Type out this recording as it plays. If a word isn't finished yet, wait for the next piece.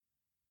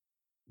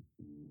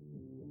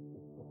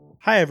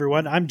Hi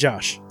everyone, I'm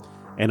Josh.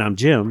 And I'm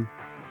Jim,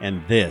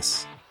 and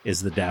this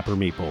is the Dapper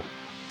Meeple.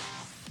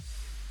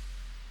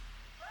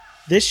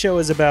 This show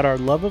is about our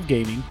love of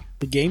gaming,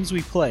 the games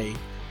we play,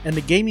 and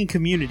the gaming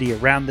community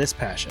around this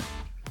passion.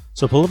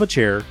 So pull up a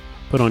chair,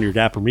 put on your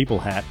Dapper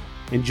Meeple hat,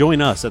 and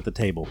join us at the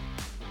table.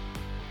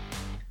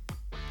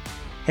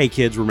 Hey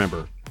kids,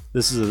 remember,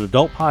 this is an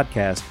adult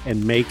podcast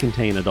and may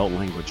contain adult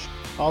language.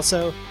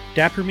 Also,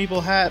 Dapper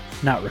Meeple hat,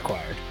 not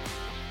required.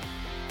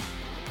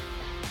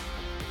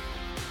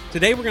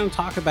 Today we're going to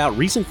talk about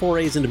recent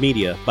forays into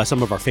media by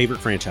some of our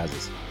favorite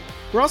franchises.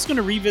 We're also going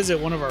to revisit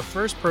one of our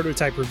first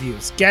prototype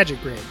reviews,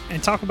 Gadget Grid,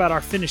 and talk about our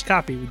finished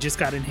copy we just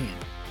got in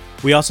hand.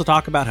 We also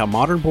talk about how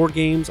modern board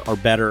games are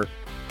better,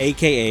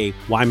 aka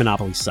why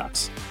Monopoly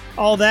sucks.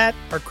 All that,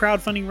 our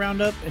crowdfunding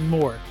roundup, and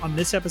more on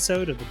this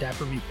episode of the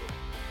Dapper Meeple.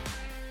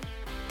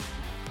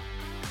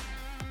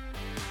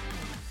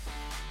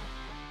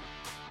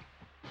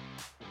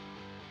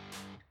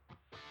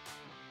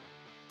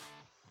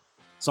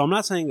 So I'm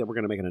not saying that we're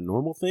going to make it a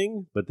normal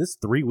thing, but this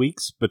 3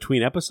 weeks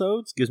between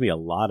episodes gives me a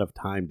lot of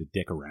time to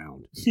dick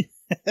around.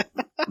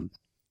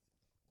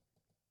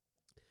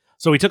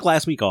 So we took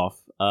last week off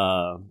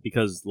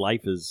because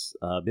life is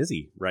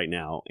busy right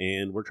now,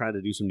 and we're trying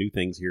to do some new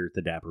things here at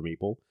the Dapper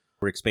Meeple.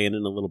 We're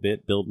expanding a little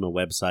bit, building a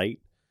website,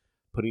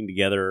 putting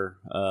together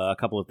a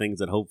couple of things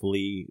that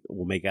hopefully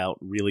will make out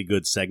really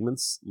good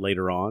segments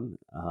later on.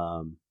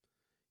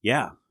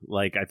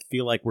 I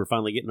feel like we're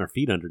finally getting our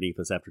feet underneath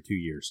us after 2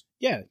 years.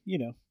 Yeah,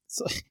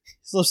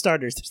 slow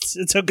starters.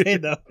 It's okay,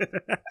 though.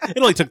 It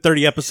only took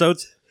 30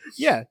 episodes.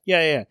 Yeah.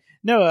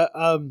 No,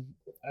 I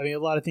mean, a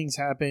lot of things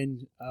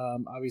happened.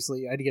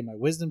 Obviously, I had to get my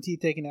wisdom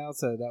teeth taken out,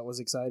 so that was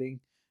exciting.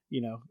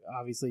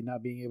 Obviously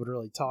not being able to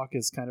really talk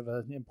is kind of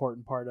an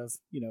important part of,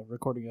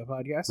 recording a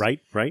podcast.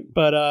 Right.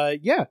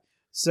 But,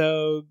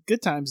 so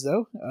good times,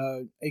 though.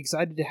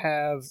 Excited to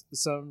have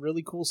some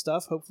really cool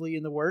stuff, hopefully,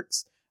 in the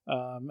works.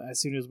 As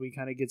soon as we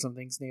kind of get some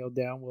things nailed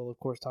down, we'll, of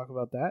course, talk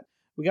about that.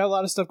 We got a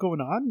lot of stuff going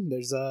on.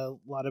 There's a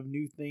lot of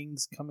new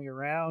things coming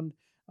around.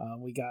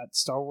 We got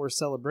Star Wars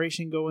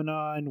Celebration going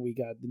on. We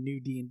got the new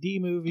D&D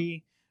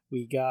movie.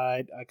 We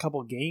got a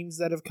couple games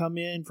that have come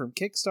in from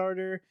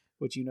Kickstarter,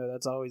 which,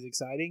 that's always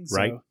exciting.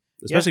 Right. So,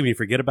 especially when you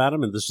forget about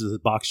them and this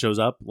box shows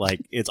up.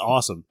 Like, it's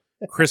awesome.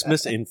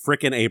 Christmas in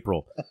frickin'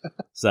 April.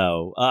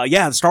 So,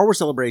 the Star Wars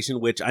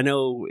Celebration, which I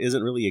know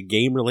isn't really a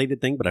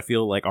game-related thing, but I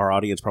feel like our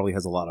audience probably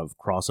has a lot of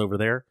crossover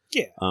there.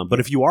 Yeah. But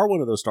if you are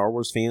one of those Star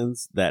Wars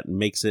fans that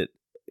makes it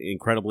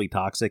incredibly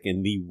toxic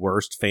and the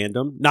worst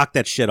fandom, knock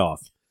that shit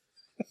off.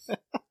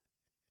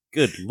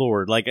 Good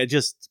Lord.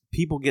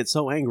 People get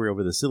so angry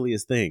over the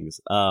silliest things.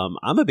 I'm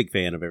a big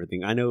fan of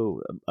everything. I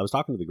know, I was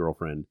talking to the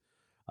girlfriend,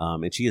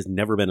 and she has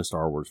never been a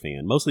Star Wars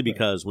fan, mostly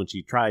because when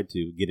she tried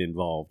to get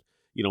involved,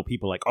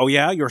 people are like, oh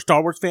yeah, you're a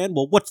Star Wars fan?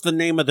 Well, what's the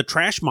name of the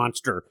trash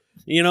monster?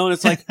 And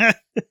it's like,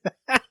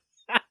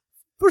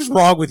 what's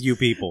wrong with you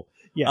people?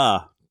 Yeah.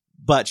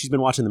 But she's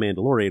been watching The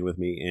Mandalorian with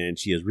me, and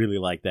she has really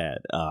liked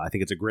that. I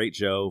think it's a great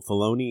show.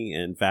 Filoni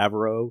and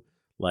Favreau,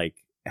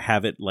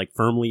 have it,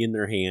 firmly in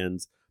their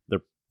hands.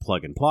 They're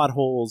plugging plot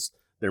holes.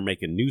 They're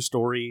making new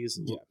stories.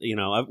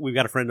 Yeah. We've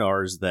got a friend of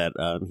ours that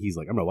he's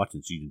like, I'm not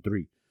watching season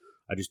 3.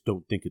 I just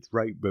don't think it's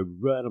right. Blah, blah,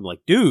 blah. And I'm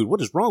like, dude,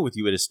 what is wrong with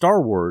you? It is Star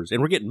Wars.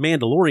 And we're getting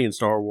Mandalorian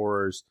Star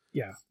Wars.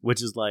 Yeah.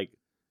 Which is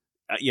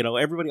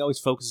everybody always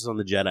focuses on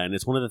the Jedi. And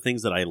it's one of the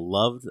things that I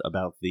loved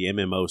about the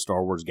MMO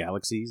Star Wars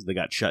Galaxies that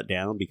got shut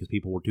down because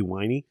people were too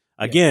whiny.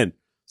 Again,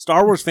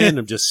 Star Wars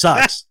fandom just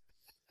sucks.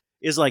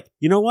 Is like,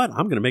 you know what?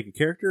 I'm going to make a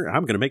character. And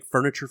I'm going to make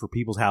furniture for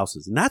people's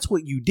houses. And that's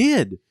what you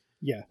did.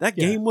 Yeah. That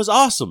game was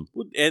awesome.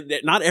 And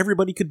not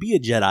everybody could be a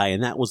Jedi,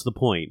 and that was the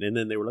point. And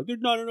then they were like, there's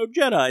not enough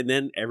Jedi. And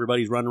then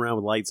everybody's running around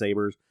with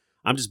lightsabers.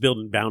 I'm just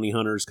building bounty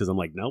hunters because I'm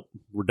like, nope,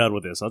 we're done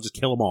with this. I'll just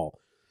kill them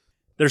all.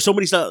 There's so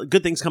many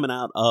good things coming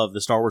out of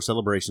the Star Wars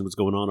Celebration, what's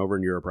going on over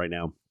in Europe right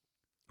now.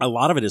 A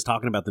lot of it is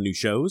talking about the new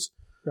shows.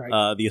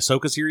 Right. The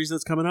Ahsoka series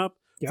that's coming up.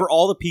 Yep. For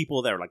all the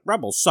people that are like,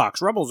 Rebels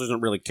sucks. Rebels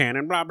isn't really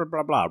canon, blah, blah,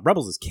 blah, blah.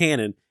 Rebels is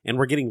canon, and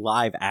we're getting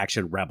live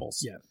action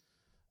Rebels. Yeah.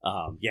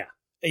 Yeah.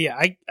 Yeah,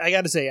 I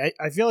got to say,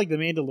 I feel like The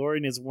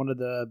Mandalorian is one of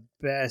the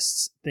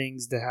best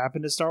things to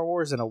happen to Star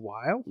Wars in a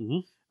while. Mm-hmm.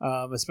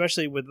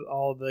 Especially with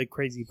all the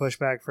crazy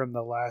pushback from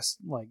the last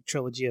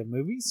trilogy of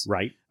movies.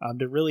 Right.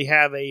 To really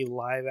have a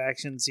live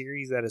action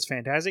series that is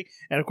fantastic.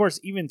 And of course,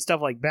 even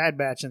stuff like Bad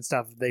Batch and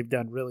stuff they've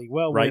done really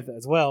well with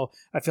as well.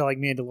 I feel like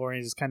Mandalorian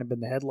has kind of been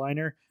the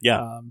headliner.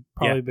 Yeah.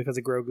 Probably because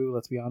of Grogu,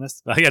 let's be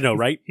honest. I know,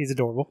 right? He's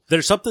adorable.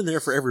 There's something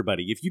there for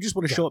everybody. If you just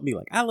want to show up and be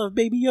like, I love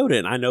Baby Yoda,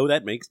 and I know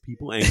that makes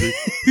people angry.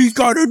 He's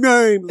got a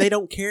name. They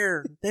don't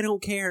care.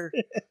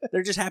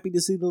 They're just happy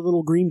to see the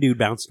little green dude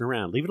bouncing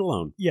around. Leave it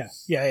alone. Yeah.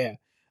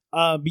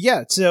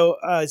 So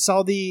I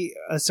saw the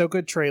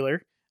Ahsoka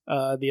trailer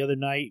the other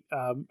night.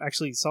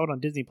 Actually saw it on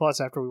Disney Plus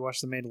after we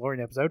watched the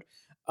Mandalorian episode.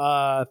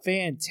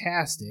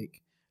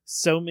 Fantastic.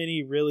 So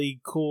many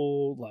really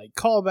cool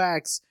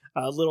callbacks,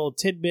 little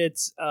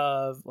tidbits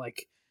of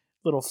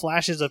little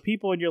flashes of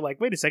people, and you're like,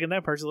 wait a second,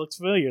 that person looks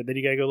familiar. Then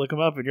you gotta go look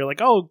them up, and you're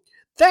like, oh,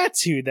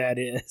 that's who that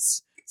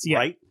is. So, yeah,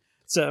 right?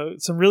 So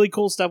some really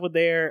cool stuff with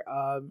there.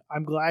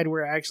 I'm glad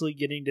we're actually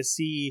getting to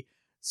see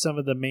some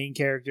of the main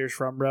characters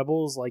from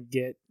Rebels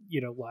get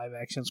live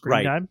action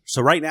screen time.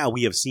 So right now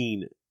we have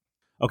seen.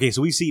 Okay,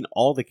 so we've seen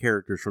all the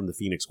characters from the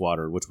Phoenix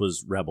Squadron, which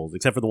was Rebels,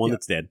 except for the one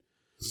that's dead.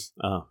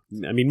 I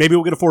mean, maybe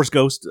we'll get a Force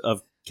Ghost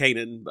of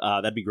Kanan.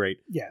 That'd be great.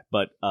 Yeah.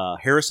 But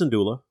Hera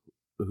Syndulla,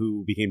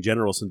 who became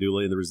General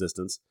Syndulla in the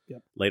Resistance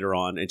later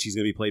on, and she's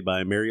going to be played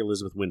by Mary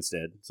Elizabeth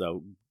Winstead.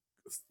 So,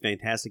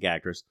 fantastic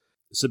actress.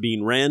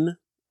 Sabine Wren,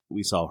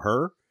 we saw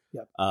her.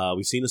 Yep.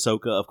 We've seen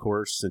Ahsoka, of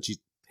course, since she's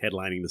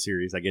headlining the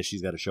series. I guess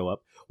she's got to show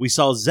up. We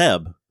saw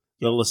Zeb,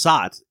 the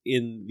Lasat,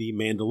 in The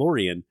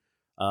Mandalorian.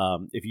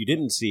 If you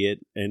didn't see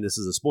it, and this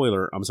is a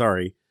spoiler, I'm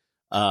sorry.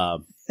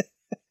 But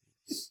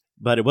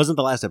it wasn't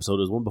the last episode.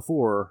 It was one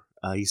before.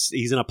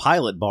 He's in a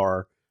pilot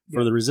bar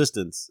for the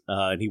Resistance,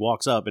 and he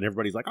walks up, and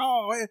everybody's like,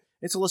 "Oh,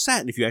 it's a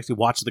Lasat." And if you actually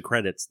watch the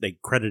credits, they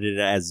credited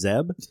it as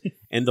Zeb,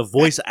 and the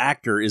voice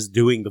actor is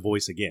doing the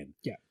voice again.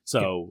 Yeah.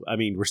 So I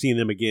mean, we're seeing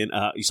them again.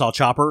 You saw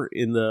Chopper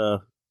in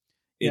the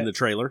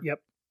trailer. Yep.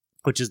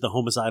 Which is the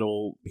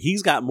homicidal.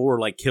 He's got more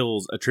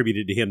kills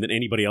attributed to him than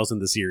anybody else in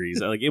the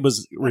series. It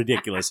was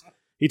ridiculous.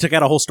 He took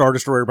out a whole Star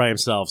Destroyer by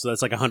himself, so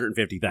that's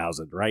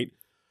 150,000, right?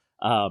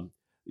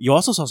 You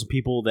also saw some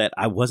people that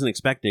I wasn't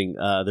expecting.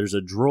 There's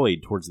a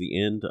droid towards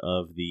the end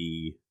of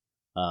the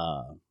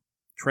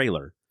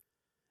trailer,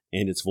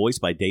 and it's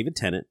voiced by David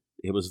Tennant.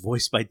 It was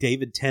voiced by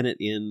David Tennant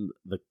in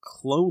the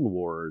Clone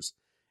Wars,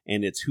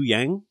 and it's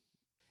Huyang.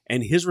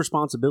 And his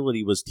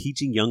responsibility was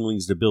teaching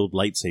younglings to build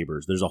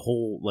lightsabers. There's a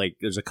whole,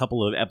 there's a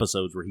couple of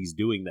episodes where he's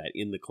doing that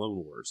in the Clone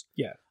Wars.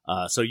 Yeah.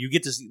 So you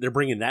get to see, they're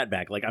bringing that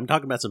back. I'm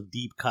talking about some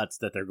deep cuts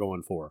that they're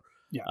going for.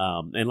 Yeah.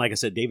 And like I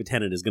said, David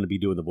Tennant is going to be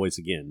doing the voice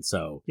again.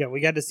 So yeah,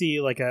 we got to see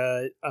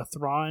a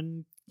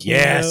Thrawn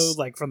cameo,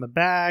 from the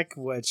back,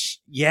 which.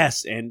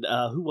 Yes. And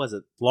who was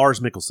it? Lars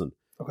Mikkelsen.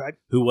 Okay.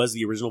 Who was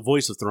the original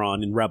voice of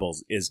Thrawn in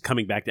Rebels, is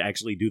coming back to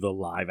actually do the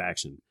live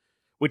action,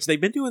 which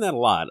they've been doing that a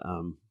lot.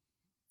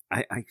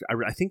 I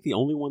think the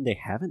only one they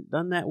haven't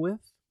done that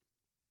with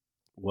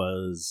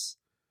was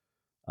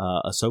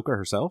Ahsoka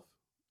herself.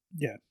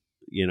 Yeah.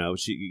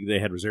 They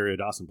had Rosario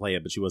Dawson play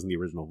it, but she wasn't the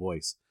original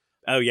voice.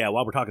 Oh, yeah,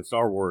 while we're talking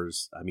Star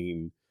Wars, I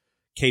mean,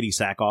 Katie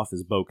Sackhoff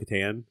is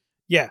Bo-Katan.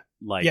 Yeah.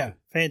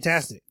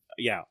 Fantastic.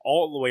 Yeah,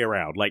 all the way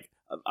around.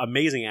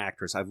 Amazing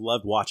actress. I've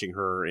loved watching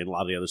her in a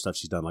lot of the other stuff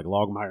she's done, like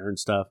Longmire and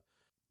stuff.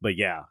 But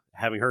yeah,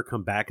 having her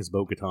come back as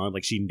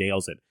Bo-Katan, she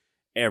nails it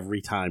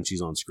every time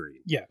she's on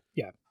screen. Yeah.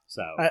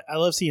 So I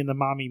love seeing the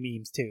mommy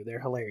memes too. They're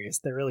hilarious.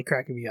 They're really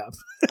cracking me up.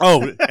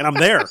 Oh, and I'm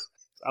there.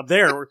 I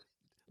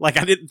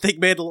didn't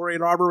think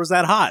Mandalorian armor was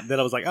that hot. Then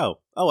I was like,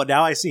 oh,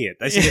 now I see it.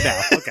 I see it now.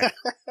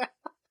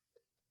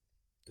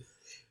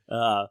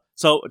 Okay.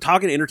 So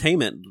talking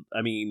entertainment,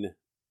 I mean,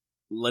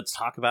 let's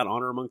talk about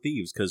Honor Among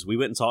Thieves, because we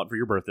went and saw it for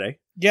your birthday.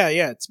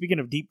 Yeah. Speaking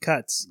of deep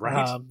cuts,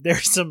 right?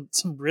 There's some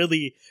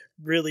really,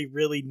 really,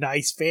 really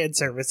nice fan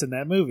service in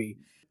that movie,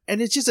 and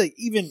it's just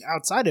even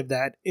outside of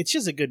that, it's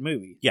just a good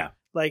movie. Yeah.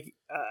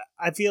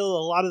 I feel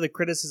a lot of the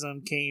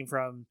criticism came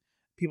from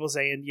people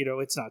saying,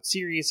 it's not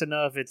serious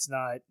enough. It's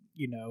not,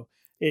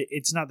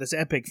 it's not this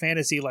epic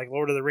fantasy like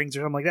Lord of the Rings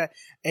or something like that.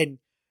 And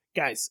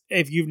guys,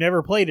 if you've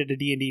never played at a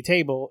D&D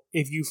table,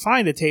 if you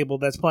find a table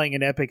that's playing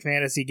an epic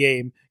fantasy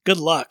game, good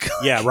luck.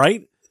 Yeah,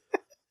 right?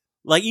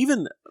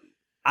 Even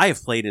I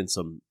have played in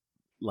some,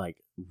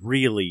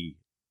 really,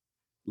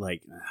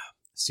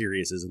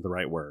 serious isn't the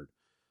right word,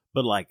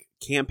 but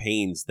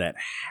campaigns that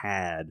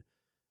had,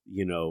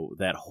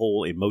 that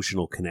whole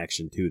emotional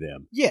connection to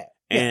them. Yeah.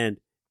 And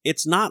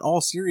it's not all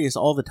serious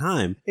all the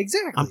time.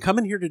 Exactly. I'm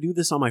coming here to do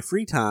this on my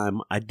free time.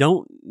 I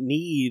don't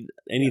need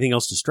anything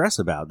else to stress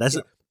about. This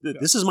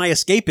is my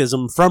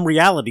escapism from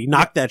reality.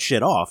 Knock that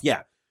shit off.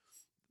 Yeah.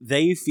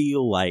 They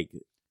feel like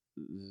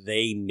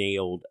they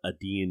nailed a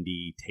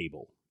D&D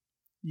table.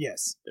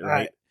 Yes.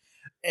 Right.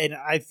 And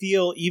I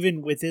feel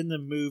even within the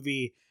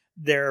movie,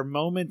 there are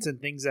moments and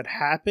things that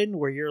happen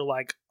where you're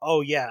like,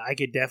 oh yeah, I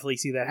could definitely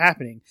see that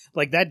happening.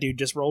 That dude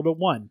just rolled a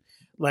 1.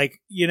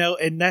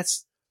 And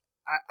that's,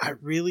 I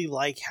really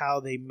like how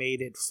they made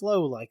it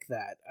flow like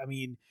that. I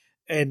mean,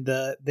 and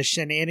the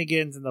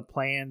shenanigans and the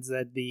plans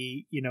that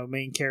the,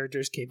 main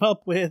characters came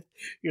up with,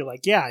 you're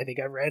like, yeah, I think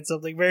I've read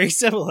something very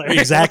similar.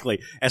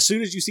 Exactly. As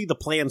soon as you see the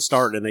plan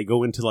start and they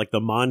go into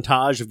the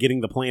montage of getting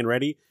the plan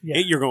ready,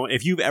 you're going,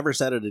 if you've ever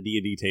sat at a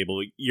D&D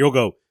table, you'll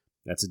go,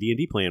 that's a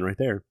D&D plan right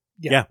there.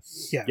 Yeah.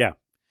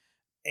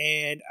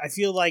 And I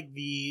feel like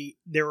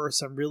there were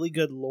some really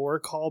good lore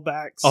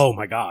callbacks. Oh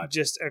my God.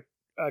 Just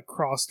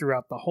across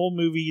throughout the whole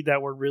movie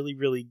that were really,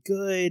 really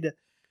good.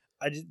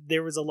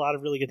 There was a lot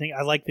of really good things.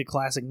 I like the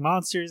classic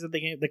monsters that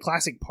the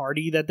classic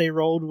party that they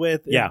rolled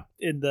with.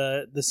 In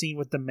the scene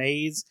with the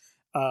maze.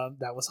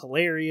 That was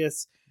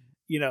hilarious.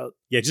 Yeah,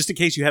 just in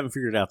case you haven't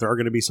figured it out, there are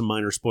going to be some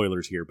minor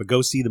spoilers here, but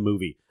go see the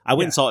movie. I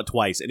went and saw it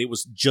twice, and it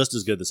was just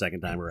as good the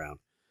second time around.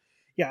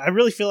 Yeah, I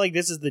really feel like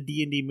this is the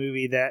D&D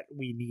movie that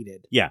we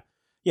needed. Yeah,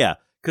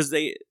 because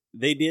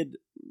they did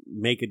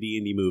make a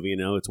D&D movie. You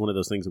know, it's one of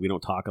those things that we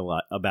don't talk a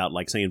lot about,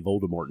 like saying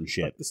Voldemort and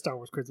shit. Like the Star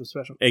Wars Christmas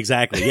special.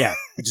 Exactly, yeah.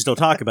 We just don't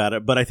talk about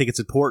it. But I think it's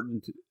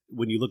important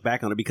when you look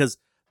back on it, because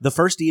the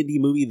first D&D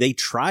movie, they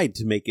tried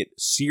to make it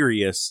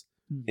serious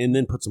and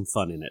then put some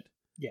fun in it.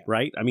 Yeah.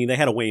 Right? I mean, they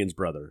had a Wayans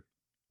brother.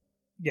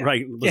 Yeah.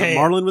 Right?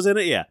 Marlon was in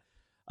it? Yeah.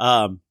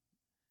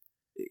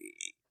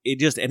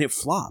 It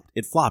flopped.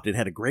 It flopped. It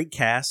had a great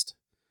cast.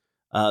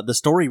 The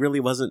story really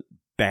wasn't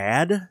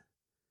bad.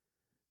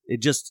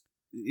 It just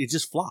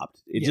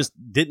flopped. It just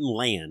didn't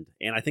land.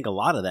 And I think a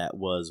lot of that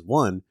was,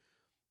 one,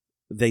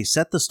 they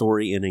set the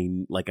story in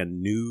a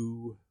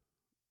new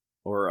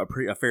or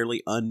a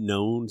fairly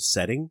unknown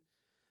setting,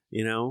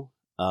 you know?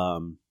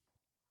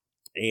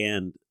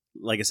 And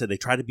like I said, they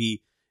try to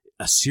be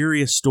a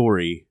serious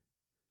story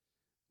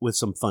with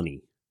some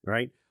funny,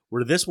 right?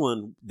 Where this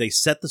one, they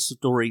set the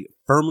story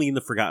firmly in the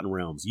Forgotten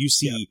Realms. You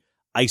see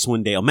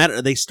Icewind Dale.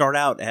 They start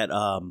out at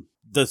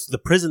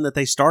the prison that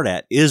they start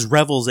at is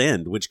Revel's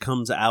End, which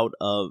comes out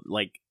of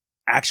like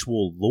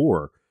actual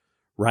lore,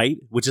 right?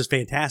 Which is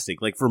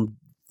fantastic. Like from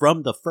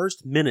the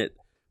first minute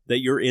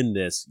that you're in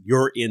this,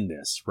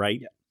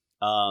 right?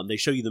 Yeah. They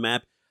show you the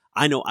map.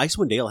 I know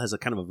Icewind Dale has a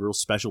kind of a real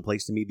special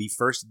place to me. The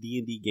first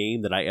D&D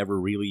game that I ever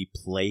really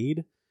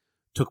played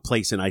took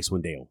place in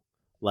Icewind Dale.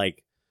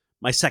 Like,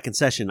 my second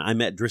session, I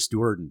met Dris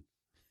Duerden,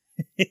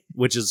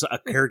 which is a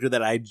character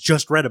that I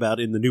just read about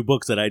in the new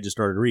books that I just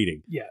started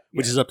reading. Yeah.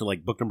 Which is up to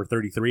like book number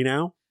 33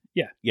 now.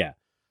 Yeah. Yeah.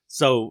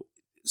 So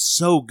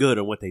good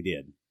on what they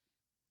did.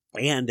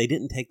 And they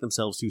didn't take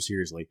themselves too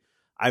seriously.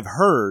 I've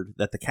heard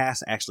that the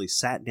cast actually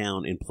sat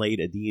down and played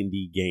a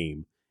D&D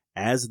game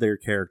as their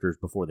characters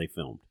before they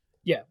filmed.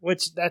 Yeah,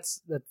 which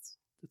that's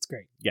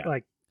great. Yeah.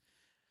 Like,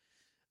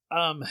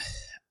 I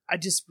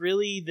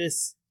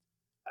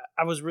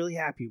was really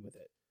happy with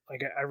it.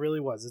 Like, I really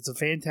was. It's a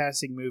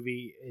fantastic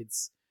movie.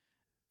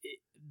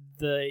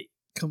 The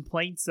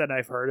complaints that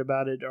I've heard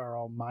about it are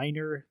all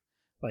minor.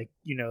 Like,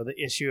 you know, the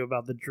issue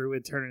about the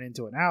druid turning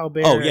into an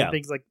owlbear. Oh, yeah. And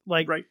things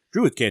like right.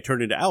 Druids can't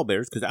turn into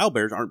owlbears because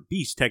owlbears aren't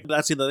beasts.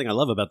 That's the other thing I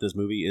love about this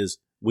movie is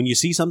when you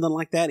see something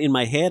like that in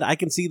my head, I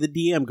can see the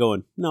DM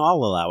going, no, I'll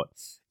allow it.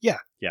 Yeah.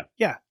 Yeah.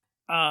 Yeah.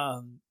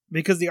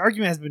 Because the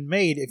argument has been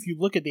made, if you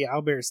look at the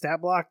owlbear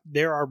stat block,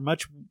 there are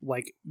much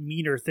like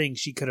meaner things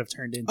she could have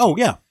turned into. Oh,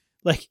 yeah.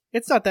 Like,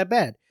 it's not that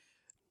bad.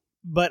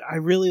 But I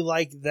really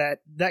like that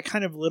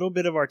kind of little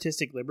bit of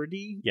artistic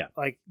liberty. Yeah.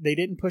 Like, they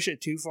didn't push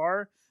it too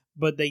far,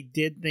 but they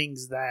did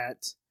things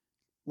that,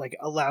 like,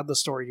 allowed the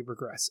story to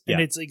progress.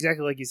 And it's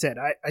exactly like you said.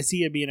 I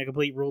see it being a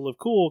complete rule of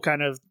cool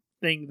kind of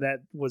thing that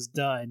was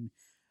done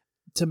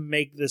to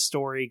make the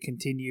story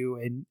continue.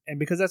 And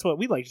because that's what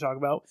we like to talk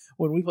about.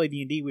 When we play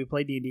D&D, we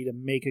play D&D to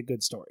make a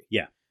good story.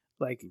 Yeah.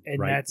 Like, and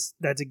right.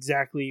 that's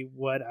exactly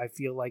what I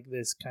feel like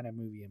this kind of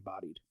movie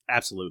embodied.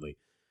 Absolutely.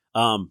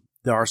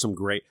 There are some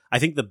great... I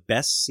think the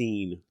best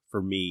scene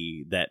for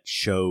me that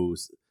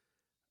shows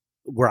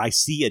where I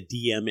see a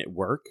DM at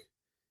work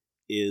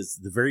is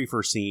the very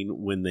first scene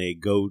when they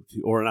go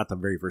to... Or not the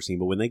very first scene,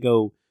 but when they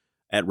go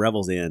at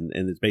Revel's End,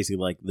 and it's basically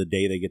like the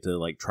day they get to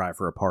like try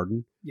for a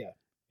pardon. Yeah.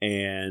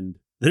 And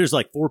there's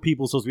like 4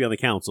 people supposed to be on the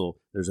council.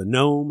 There's a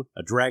gnome,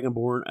 a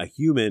dragonborn, a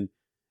human,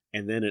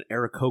 and then an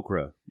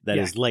Aarakocra that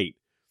is late.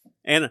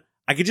 And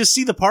I could just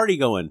see the party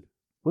going,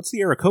 what's the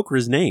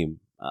Aarakocra's name?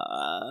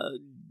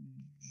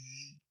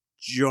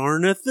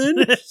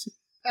 Jonathan?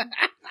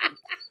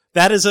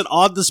 That is an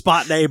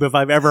on-the-spot name if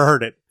I've ever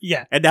heard it.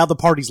 Yeah. And now the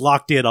party's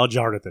locked in on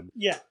Jonathan.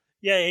 Yeah.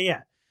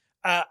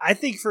 I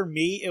think for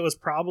me, it was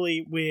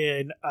probably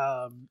when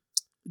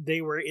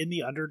they were in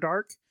the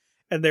Underdark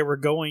and they were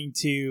going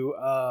to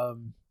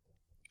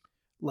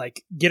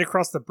like get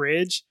across the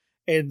bridge,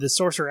 and the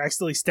sorcerer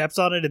accidentally steps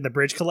on it and the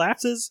bridge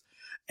collapses.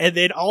 And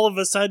then all of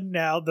a sudden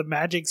now the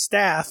magic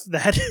staff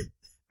that...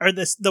 or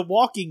the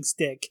walking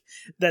stick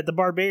that the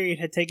barbarian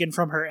had taken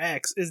from her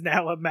ex is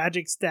now a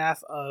magic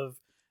staff of...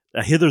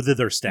 A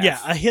hither-thither staff. Yeah,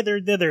 a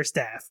hither-thither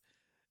staff.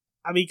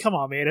 I mean, come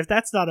on, man. If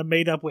that's not a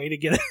made-up way to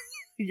get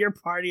your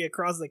party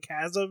across the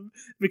chasm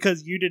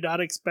because you did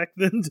not expect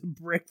them to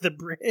break the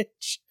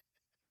bridge.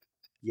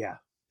 Yeah.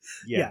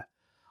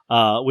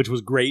 Which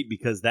was great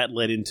because that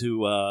led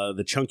into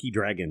the Chunky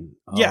Dragon.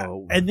 Yeah,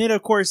 oh. And then,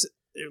 of course...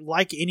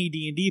 like any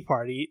D&D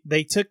party,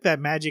 they took that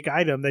magic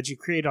item that you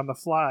create on the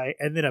fly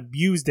and then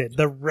abused it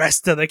the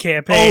rest of the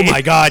campaign. Oh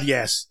my god,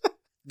 yes.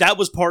 That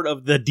was part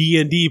of the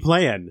D&D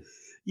plan.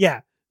 Yeah.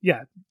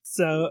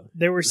 So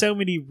there were so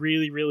many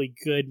really, really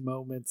good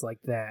moments like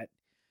that.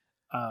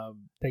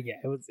 But yeah,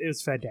 it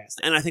was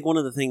fantastic. And I think one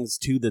of the things,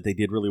 too, that they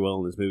did really well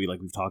in this movie,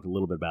 like we've talked a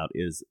little bit about,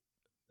 is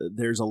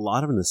there's a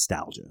lot of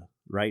nostalgia,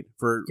 right?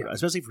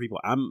 Especially for people.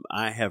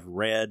 I have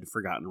read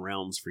Forgotten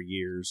Realms for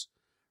years.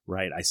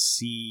 Right, I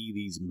see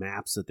these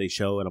maps that they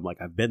show, and I'm like,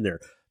 I've been there.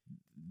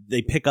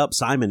 They pick up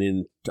Simon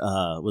in,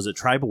 was it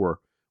Tribor,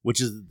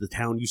 which is the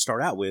town you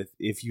start out with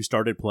if you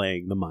started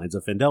playing the Mines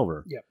of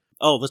Phandelver. Yep.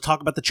 Oh, let's talk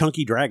about the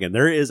Chunky Dragon.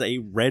 There is a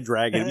red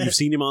dragon. You've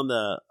seen him on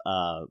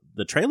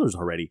the trailers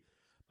already,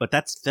 but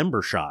that's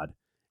Thembershad.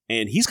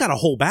 And he's got a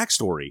whole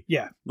backstory.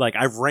 Yeah. Like,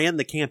 I've ran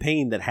the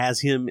campaign that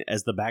has him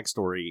as the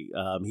backstory.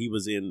 He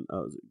was in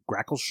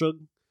Grackleshlag,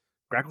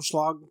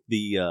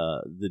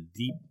 the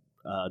deep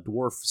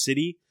dwarf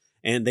city,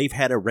 and they've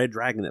had a red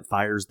dragon that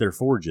fires their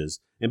forges.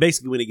 And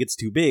basically, when it gets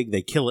too big,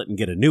 they kill it and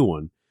get a new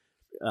one.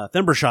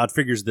 Thembershad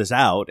figures this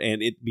out,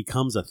 and it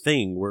becomes a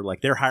thing where,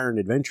 like, they're hiring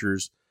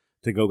adventurers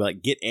to go,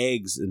 like, get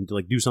eggs and to,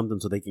 like, do something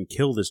so they can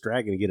kill this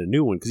dragon and get a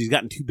new one, because he's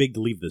gotten too big to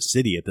leave the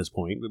city at this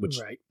point, which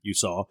you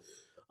saw.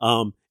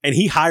 And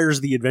he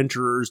hires the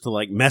adventurers to,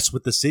 like, mess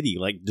with the city,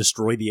 like,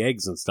 destroy the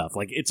eggs and stuff.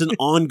 Like, it's an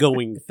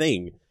ongoing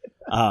thing.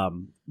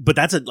 But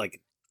that's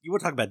you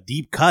want to talk about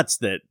deep cuts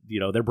that,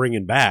 they're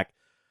bringing back.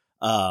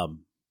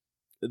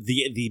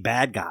 The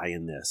bad guy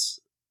in this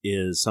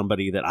is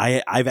somebody that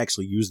I've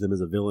actually used them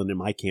as a villain in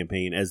my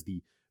campaign as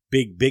the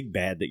big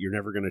bad that you're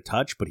never going to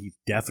touch, but he's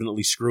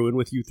definitely screwing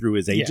with you through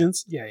his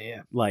agents.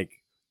 Yeah.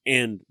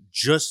 And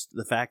just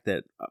the fact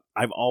that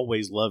I've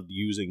always loved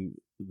using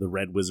the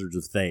Red Wizards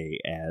of Thay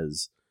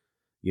as,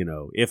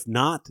 if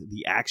not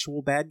the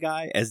actual bad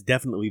guy, as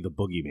definitely the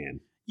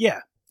boogeyman.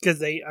 Yeah, because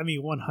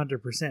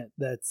 100%.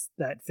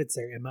 That fits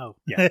their MO.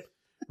 Yeah,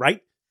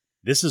 right?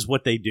 This is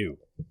what they do.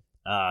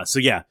 So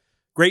yeah,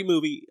 great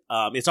movie.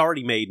 It's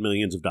already made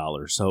millions of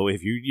dollars. So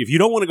if you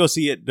don't want to go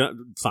see it,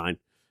 fine.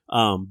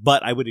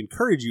 But I would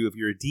encourage you, if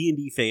you're a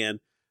D&D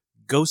fan,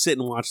 go sit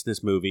and watch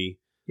this movie.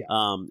 Yeah.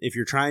 If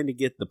you're trying to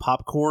get the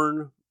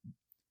popcorn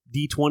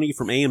D20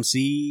 from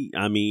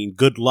AMC,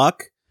 good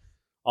luck.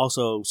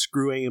 Also,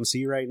 screw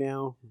AMC right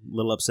now. A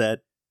little upset.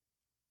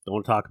 Don't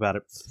want to talk about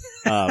it.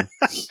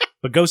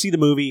 But go see the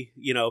movie.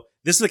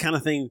 This is the kind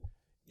of thing,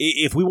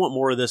 if we want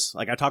more of this,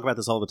 like I talk about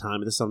this all the time,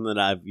 this is something that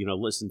I've,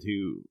 listened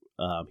to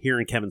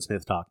hearing Kevin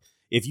Smith talk.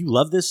 If you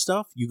love this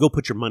stuff, you go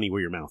put your money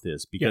where your mouth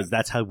is, because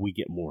that's how we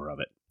get more of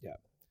it. Yeah.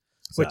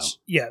 So.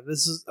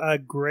 This is a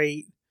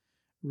great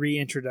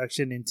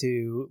reintroduction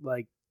into,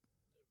 like,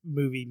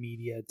 movie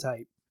media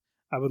type.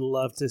 I would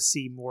love to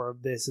see more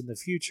of this in the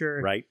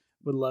future. Right.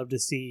 Would love to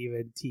see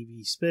even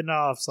TV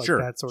spin-offs, like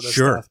that sort of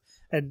Sure. stuff.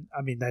 And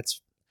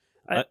that's,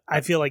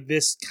 I feel like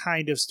this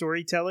kind of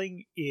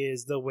storytelling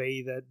is the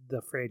way that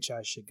the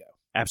franchise should go.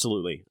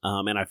 Absolutely.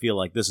 And I feel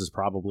like this is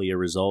probably a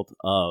result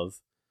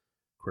of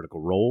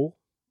Critical Role.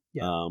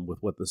 Yeah. With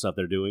what the stuff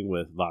they're doing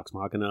with Vox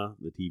Machina,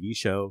 the TV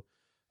show.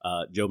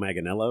 Joe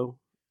Manganiello,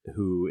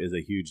 who is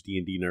a huge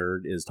D&D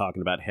nerd, is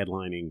talking about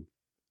headlining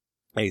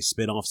a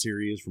spin-off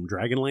series from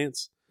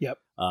Dragonlance. Yep.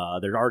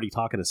 They're already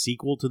talking a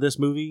sequel to this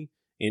movie,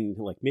 and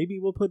like, maybe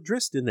we'll put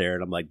Drizzt in there.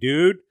 And I'm like,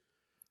 dude,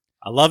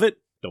 I love it.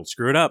 Don't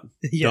screw it up.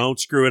 Yeah. Don't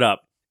screw it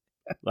up.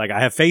 Like, I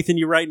have faith in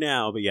you right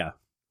now, but yeah.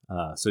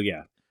 So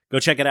yeah, go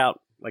check it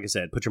out. Like I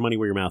said, put your money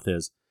where your mouth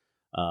is,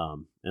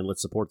 and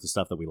let's support the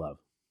stuff that we love.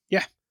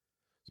 Yeah.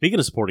 Speaking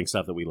of supporting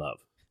stuff that we love.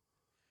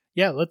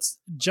 Yeah, let's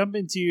jump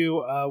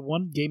into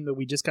one game that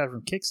we just got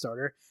from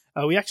Kickstarter.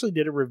 We actually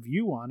did a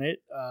review on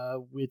it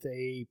with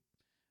a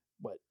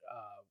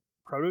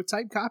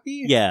prototype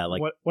copy. Yeah,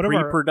 like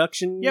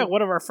pre-production.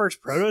 One of our first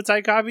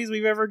prototype copies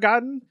we've ever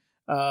gotten.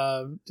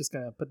 Just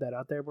gonna put that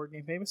out there, Board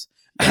Game Famous.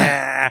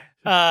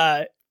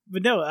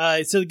 But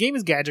no, so the game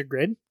is Gadget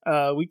Grid.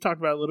 We talked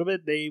about it a little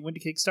bit. They went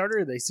to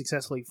Kickstarter, they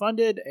successfully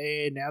funded,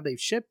 and now they've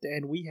shipped,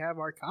 and we have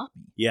our copy.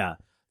 Yeah,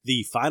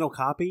 the final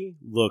copy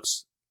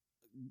looks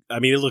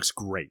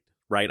great,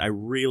 right? I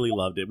really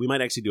loved it. We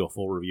might actually do a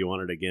full review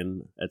on it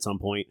again at some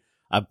point.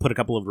 I've put a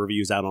couple of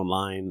reviews out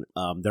online.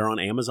 They're on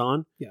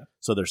Amazon. Yeah.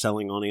 So they're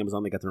selling on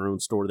Amazon. They got their own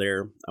store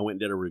there. I went and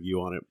did a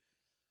review on it.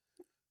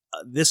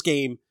 This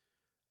game,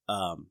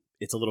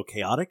 it's a little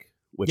chaotic,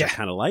 which I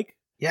kind of like.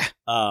 Yeah.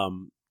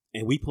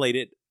 And we played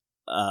it.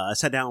 I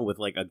sat down with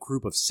like a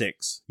group of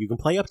 6. You can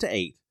play up to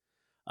 8,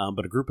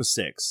 but a group of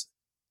 6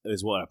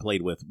 is what I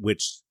played with,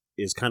 which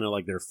is kind of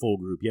like their full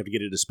group. You have to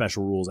get into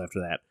special rules after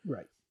that.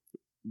 Right.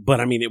 But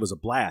it was a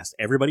blast.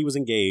 Everybody was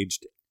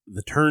engaged.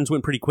 The turns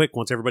went pretty quick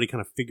once everybody kind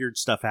of figured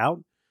stuff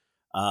out.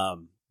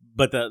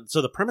 But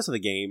the premise of the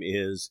game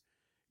is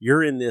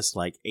you're in this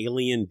like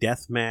alien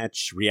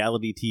deathmatch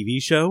reality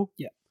TV show.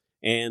 Yeah.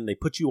 And they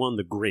put you on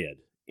the grid.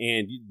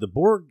 And the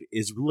board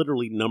is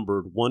literally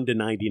numbered 1 to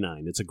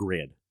 99. It's a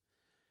grid.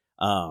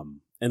 And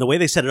the way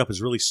they set it up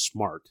is really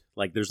smart.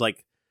 Like, there's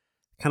like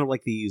kind of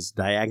like these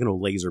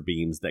diagonal laser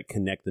beams that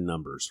connect the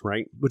numbers,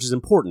 right? Which is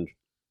important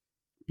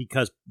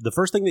because the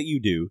first thing that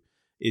you do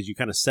is you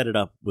kind of set it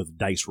up with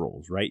dice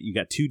rolls, right? You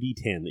got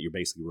 2d10 that you're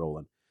basically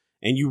rolling.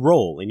 And you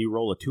roll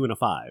a 2 and a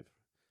 5.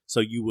 So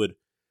you would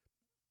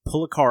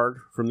pull a card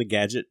from the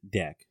gadget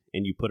deck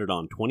and you put it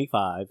on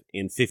 25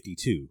 and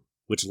 52,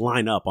 which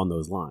line up on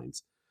those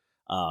lines.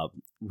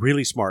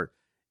 Really smart.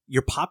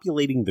 You're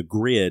populating the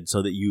grid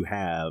so that you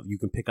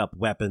can pick up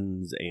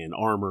weapons and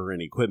armor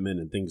and equipment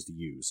and things to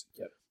use.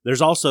 Yep.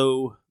 There's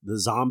also the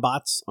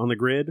Zombots on the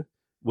grid,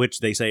 which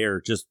they say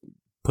are just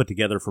put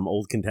together from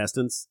old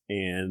contestants.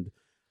 And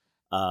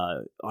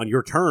on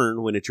your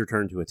turn, when it's your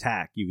turn to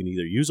attack, you can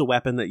either use a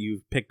weapon that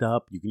you've picked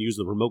up, you can use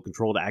the remote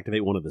control to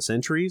activate one of the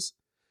sentries,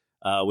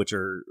 which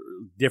are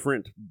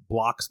different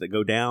blocks that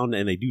go down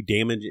and they do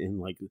damage in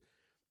like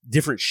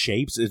different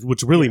shapes,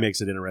 which really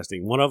makes it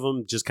interesting. One of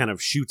them just kind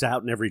of shoots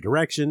out in every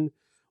direction.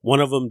 One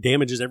of them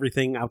damages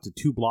everything out to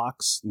 2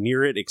 blocks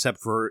near it, except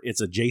for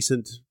its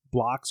adjacent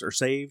blocks are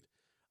saved.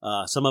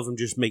 Some of them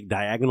just make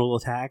diagonal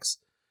attacks.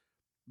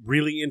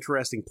 Really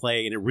interesting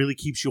play, and it really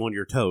keeps you on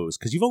your toes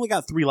because you've only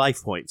got 3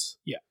 life points.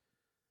 Yeah.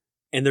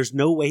 And there's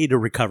no way to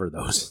recover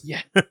those.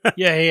 Yeah.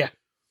 Yeah.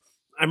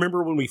 I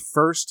remember when we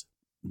first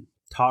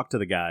talked to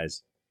the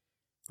guys,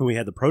 when we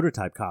had the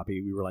prototype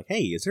copy, we were like,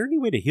 hey, is there any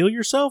way to heal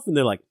yourself? And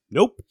they're like,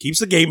 nope, keeps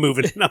the game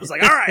moving. And I was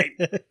like, all right.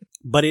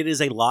 But it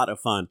is a lot of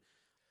fun.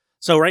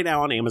 So right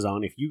now on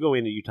Amazon, if you go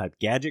in and you type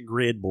Gadget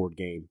Grid board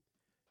game,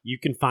 you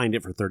can find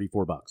it for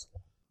 $34,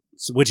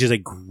 which is a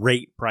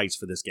great price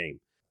for this game.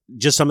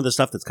 Just some of the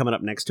stuff that's coming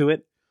up next to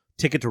it.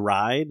 Ticket to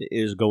Ride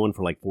is going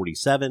for like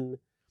 $47.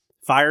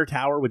 Fire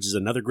Tower, which is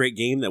another great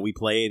game that we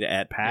played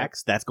at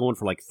PAX, that's going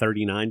for like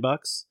 $39.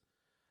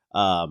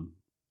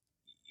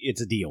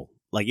 It's a deal.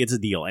 Like, it's a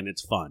deal, and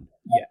it's fun.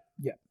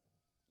 Yeah.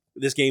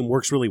 This game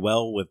works really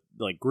well with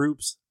like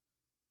groups.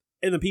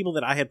 And the people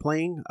that I had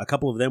playing, a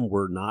couple of them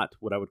were not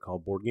what I would call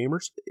board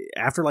gamers.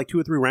 After like 2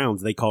 or 3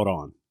 rounds, they caught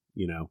on,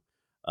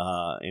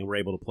 and were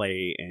able to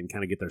play and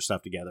kind of get their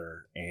stuff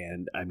together.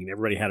 And I mean,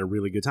 everybody had a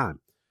really good time.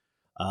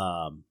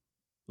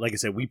 Like I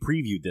said, we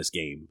previewed this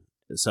game.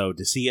 So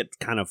to see it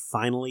kind of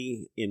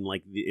finally in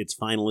like its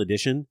final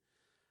edition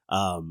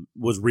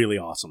was really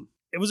awesome.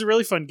 It was a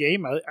really fun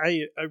game.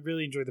 I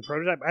really enjoyed the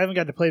prototype. I haven't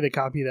got to play the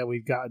copy that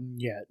we've gotten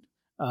yet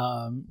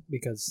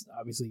because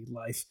obviously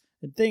life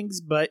and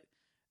things, but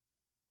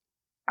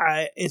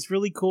it's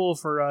really cool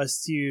for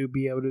us to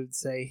be able to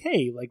say,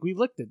 hey, like we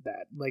looked at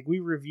that. Like we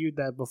reviewed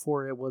that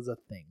before it was a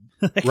thing.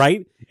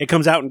 Right? It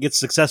comes out and gets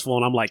successful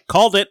and I'm like,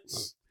 called it.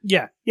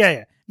 Yeah.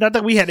 Not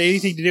that we had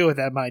anything to do with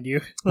that, mind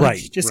you. Right.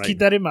 Just keep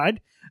that in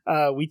mind.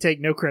 We take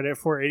no credit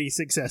for any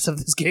success of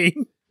this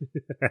game.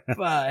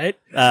 But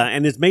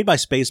and it's made by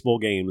Space Bowl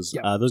Games.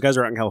 Yeah. Those guys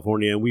are out in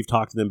California, and we've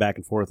talked to them back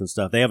and forth and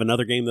stuff. They have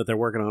another game that they're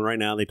working on right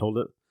now. They told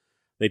us,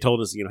 hey,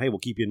 we'll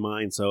keep you in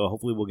mind. So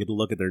hopefully we'll get to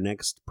look at their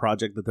next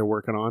project that they're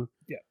working on.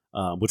 Yeah,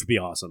 which would be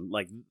awesome.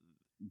 Like,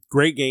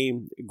 great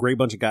game, great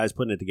bunch of guys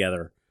putting it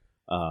together.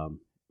 And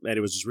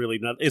it was just really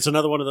it's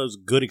another one of those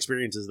good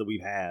experiences that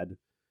we've had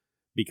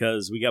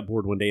because we got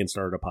bored one day and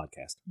started a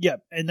podcast. Yeah,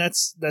 and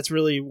that's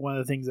really one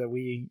of the things that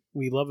we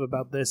love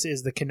about this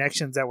is the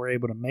connections that we're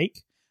able to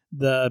make.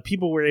 The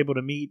people we're able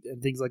to meet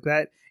and things like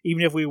that,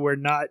 even if we were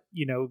not,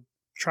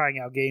 trying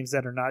out games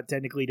that are not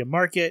technically to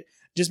market,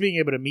 just being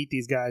able to meet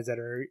these guys that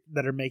are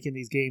making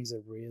these games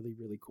are really,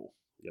 really cool.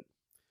 Yep.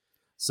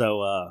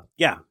 So,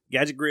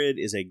 Gadget Grid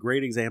is a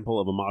great example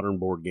of a modern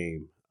board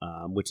game,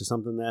 which is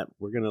something that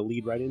we're going to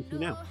lead right into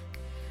now.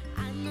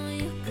 I know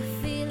you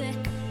can feel it,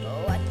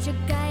 but what you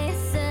got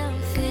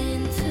yourself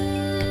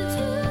into?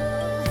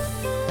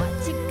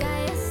 What you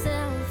got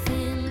yourself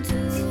into?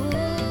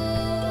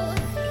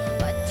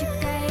 What you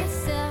got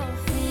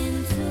yourself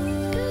into?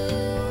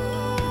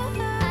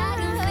 I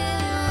can feel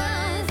your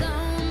eyes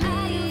on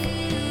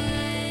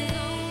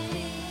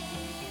me.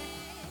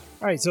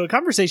 All right, so a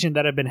conversation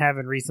that I've been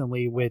having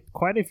recently with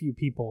quite a few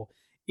people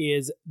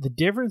is the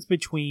difference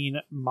between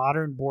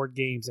modern board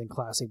games and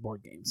classic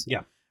board games.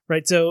 Yeah.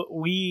 Right, so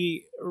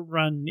we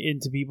run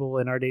into people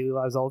in our daily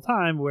lives all the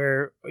time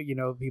where,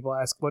 people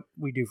ask what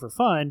we do for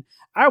fun.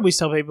 I always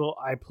tell people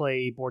I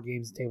play board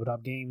games and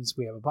tabletop games.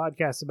 We have a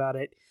podcast about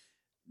it.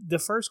 The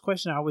first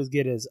question I always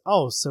get is,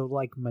 so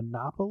like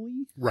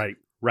Monopoly? Right.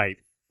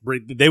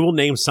 They will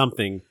name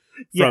something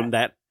from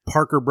that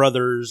Parker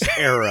Brothers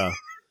era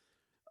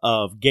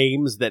of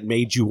games that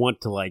made you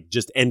want to like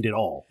just end it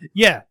all.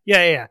 Yeah.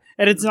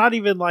 And it's not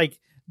even like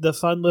the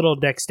fun little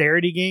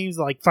dexterity games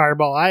like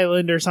Fireball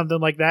Island or something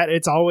like that.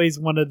 It's always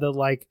one of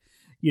the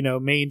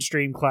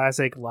mainstream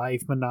classic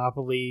Life,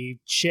 Monopoly,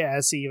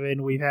 chess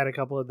even. We've had a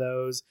couple of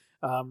those.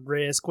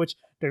 Risk, which,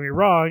 don't get me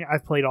wrong,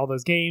 I've played all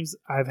those games.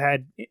 I've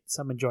had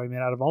some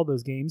enjoyment out of all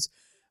those games.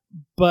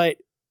 But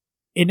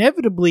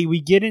inevitably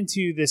we get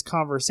into this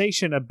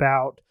conversation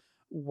about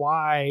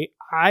why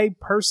I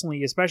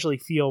personally especially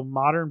feel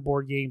modern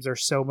board games are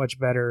so much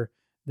better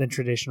than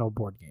traditional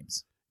board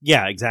games.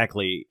 Yeah,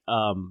 exactly.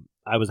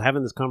 I was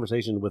having this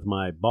conversation with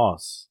my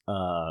boss.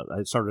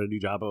 I started a new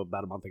job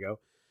about a month ago,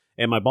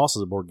 and my boss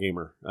is a board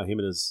gamer. Him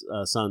and his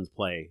sons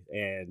play,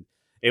 and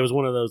it was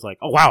one of those like,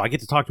 oh wow, I get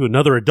to talk to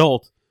another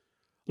adult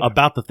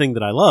about the thing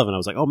that I love, and I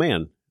was like, oh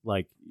man,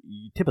 like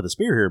tip of the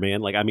spear here,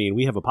 man. Like, I mean,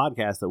 we have a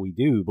podcast that we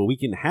do, but we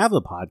can have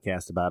a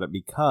podcast about it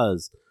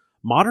because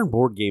modern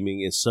board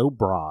gaming is so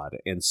broad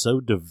and so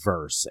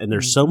diverse, and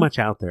there's so much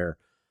out there.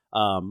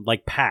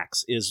 Like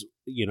PAX is,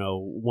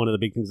 one of the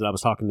big things that I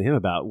was talking to him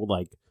about.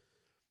 Like,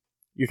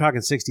 you're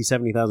talking 60,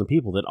 70,000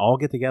 people that all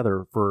get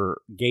together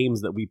for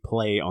games that we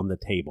play on the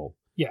table.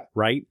 Yeah.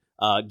 Right?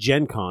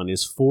 Gen Con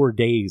is 4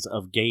 days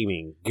of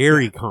gaming.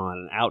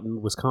 GaryCon out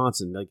in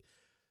Wisconsin. Like,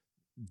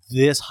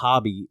 this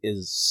hobby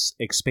is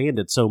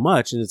expanded so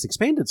much, and it's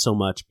expanded so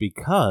much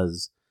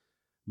because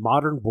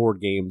modern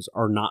board games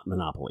are not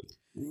Monopoly.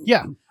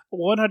 Yeah.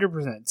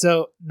 100%.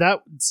 So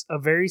that's a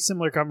very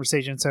similar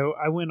conversation. So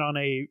I went on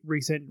a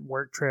recent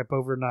work trip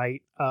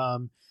overnight,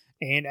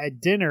 and at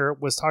dinner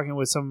was talking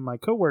with some of my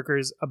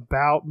coworkers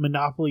about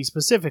Monopoly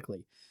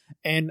specifically,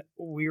 and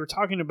we were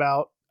talking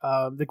about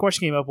the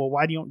question came up. Well,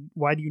 why do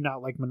you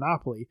not like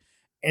Monopoly?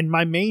 And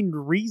my main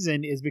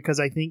reason is because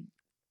I think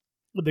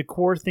the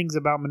core things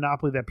about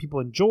Monopoly that people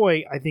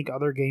enjoy, I think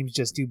other games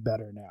just do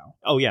better now.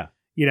 Oh yeah,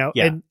 Yeah.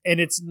 Yeah. And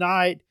it's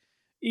not,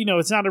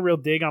 it's not a real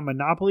dig on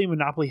Monopoly.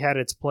 Monopoly had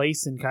its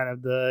place in kind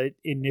of the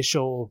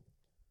initial,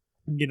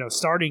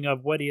 starting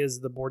of what is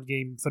the board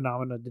game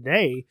phenomenon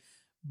today.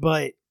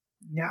 But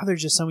now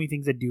there's just so many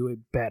things that do it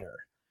better.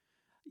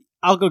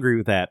 I'll go agree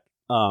with that.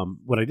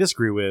 What I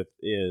disagree with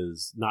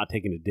is not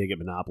taking a dig at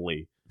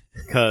Monopoly,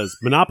 because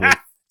Monopoly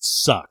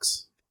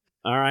sucks.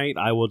 All right,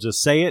 I will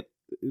just say it.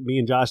 Me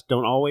and Josh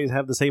don't always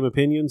have the same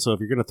opinion, so if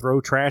you're going to throw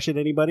trash at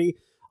anybody,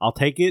 I'll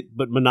take it,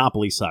 but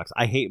Monopoly sucks.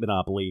 I hate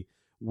Monopoly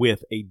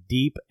with a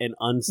deep and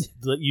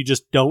you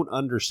just don't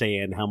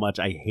understand how much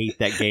I hate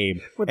that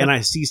game. And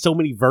I see so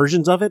many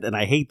versions of it, and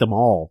I hate them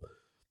all.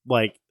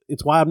 Like,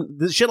 it's why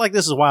shit like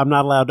this is why I'm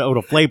not allowed to own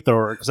a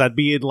flamethrower, because I'd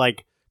be in,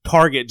 like,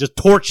 Target just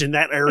torching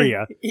that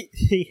area.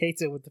 He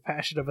hates it with the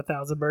passion of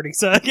 1,000 burning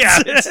suns. Yeah.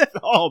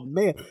 Oh,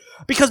 man.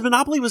 Because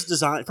Monopoly was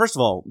designed... First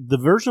of all, the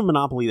version of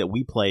Monopoly that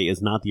we play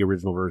is not the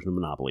original version of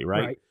Monopoly,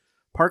 right?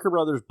 Parker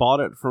Brothers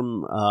bought it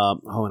from...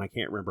 and I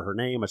can't remember her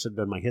name. I should have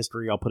done my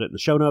history. I'll put it in the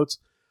show notes.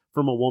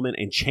 From a woman,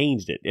 and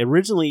changed it.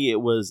 Originally, it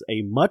was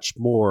a much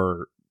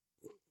more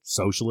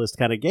socialist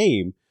kind of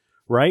game,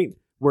 right?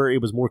 Where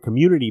it was more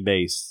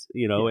community-based,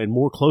 and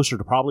more closer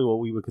to probably what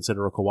we would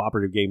consider a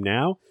cooperative game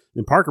now.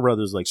 And Parker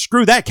Brothers like,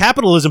 screw that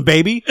capitalism,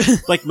 baby!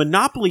 Like,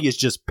 Monopoly is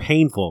just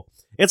painful.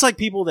 It's like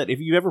people that, if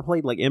you ever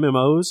played, like,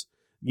 MMOs,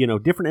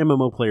 different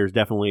MMO players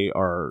definitely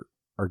are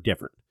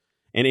different.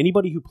 And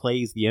anybody who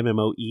plays the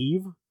MMO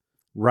Eve,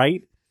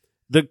 right?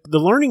 The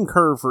learning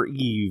curve for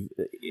Eve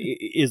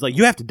is, like,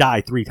 you have to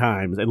die 3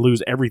 times and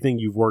lose everything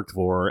you've worked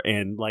for.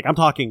 And, like, I'm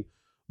talking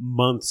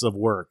months of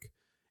work.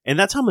 And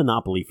that's how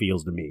Monopoly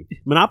feels to me.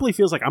 Monopoly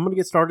feels like I'm going to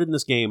get started in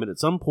this game, and at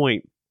some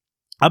point,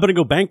 I'm going to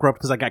go bankrupt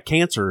because I got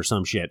cancer or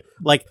some shit.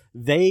 Like,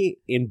 they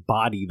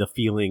embody the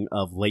feeling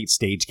of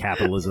late-stage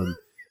capitalism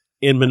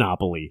in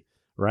Monopoly,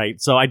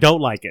 right? So I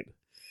don't like it.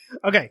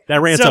 Okay.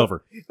 That rant's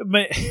over.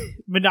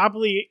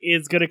 Monopoly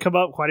is going to come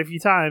up quite a few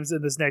times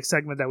in this next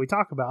segment that we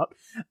talk about.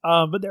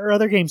 But there are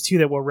other games, too,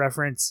 that we'll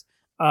reference,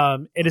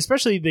 and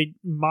especially the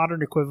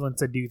modern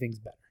equivalents that do things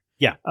better.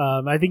 Yeah.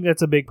 I think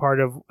that's a big part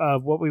of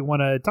what we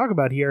want to talk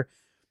about here,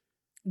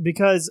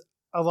 because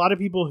a lot of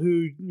people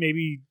who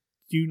maybe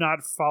do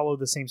not follow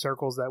the same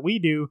circles that we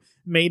do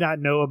may not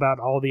know about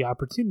all the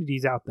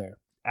opportunities out there.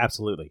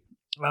 Absolutely.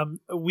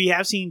 We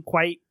have seen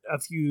quite a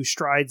few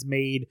strides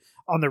made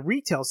on the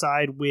retail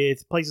side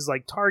with places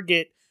like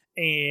Target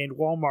and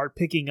Walmart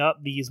picking up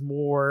these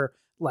more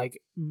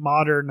like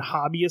modern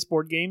hobbyist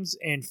board games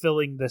and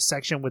filling the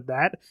section with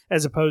that,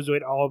 as opposed to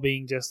it all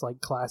being just like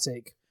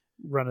classic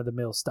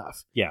run-of-the-mill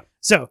stuff. Yeah.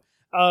 So,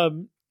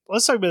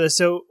 let's talk about this.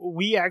 So,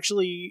 we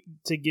actually,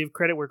 to give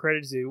credit where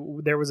credit is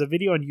due, there was a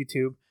video on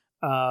YouTube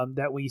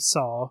that we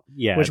saw,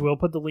 which we'll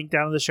put the link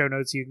down in the show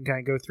notes so you can kind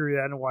of go through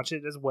that and watch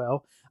it as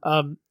well.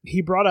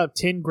 He brought up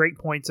 10 great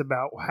points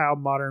about how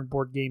modern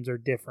board games are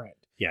different.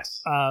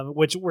 Yes.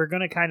 Which we're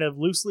going to kind of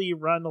loosely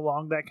run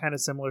along that kind of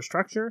similar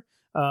structure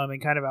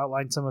and kind of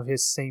outline some of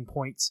his same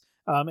points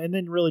and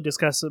then really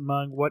discuss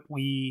among what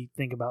we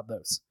think about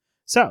those.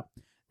 So,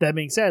 that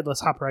being said,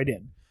 let's hop right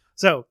in.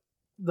 So,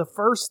 the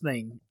first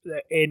thing,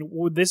 and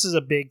this is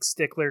a big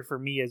stickler for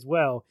me as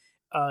well,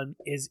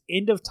 is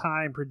end of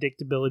time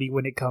predictability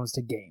when it comes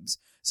to games.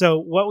 So,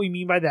 what we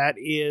mean by that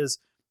is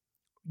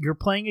you're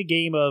playing a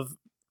game of,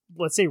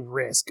 let's say,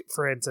 Risk,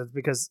 for instance,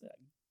 because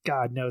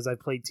God knows I've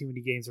played too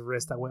many games of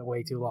Risk that went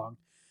way too long.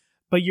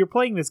 But you're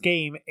playing this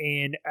game,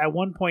 and at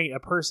one point,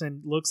 a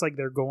person looks like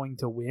they're going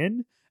to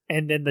win,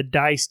 and then the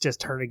dice just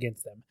turn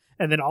against them.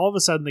 And then all of a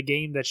sudden, the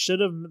game that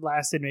should have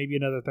lasted maybe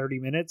another 30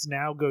 minutes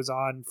now goes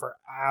on for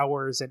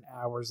hours and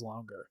hours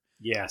longer.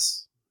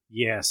 Yes.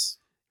 Yes.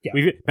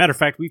 Yeah. Matter of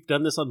fact, we've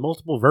done this on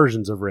multiple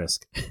versions of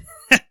Risk.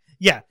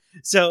 Yeah.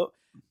 So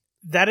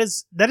that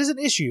is an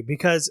issue,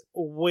 because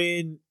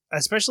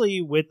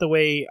especially with the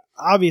way,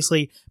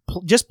 obviously,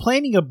 just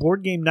planning a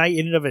board game night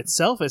in and of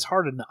itself is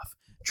hard enough.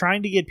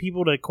 Trying to get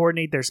people to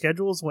coordinate their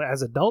schedules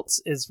as adults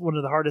is one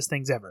of the hardest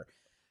things ever.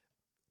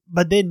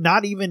 But then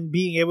not even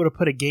being able to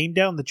put a game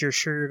down that you're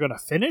sure you're going to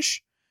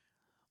finish.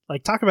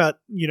 Like, talk about,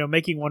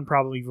 making one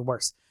problem even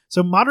worse.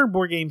 So modern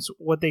board games,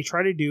 what they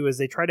try to do is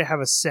they try to have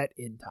a set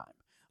end time.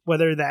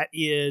 Whether that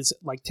is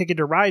like Ticket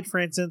to Ride, for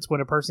instance,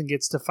 when a person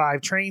gets to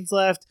 5 trains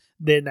left,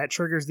 then that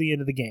triggers the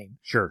end of the game.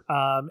 Sure.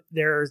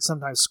 There are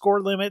sometimes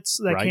score limits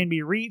that can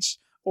be reached,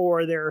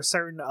 or there are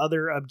certain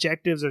other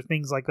objectives or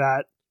things like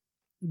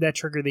that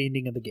trigger the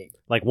ending of the game.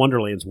 Like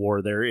Wonderland's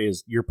War,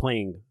 you're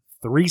playing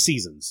 3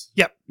 seasons.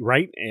 Yep.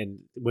 Right? And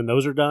when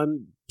those are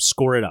done,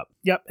 score it up.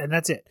 Yep, and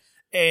that's it.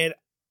 And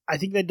I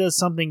think that does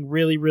something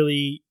really,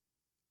 really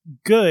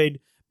good,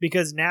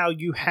 because now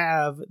you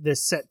have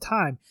this set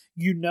time.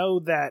 You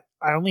know that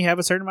I only have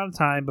a certain amount of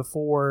time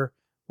before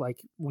like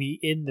we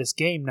end this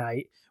game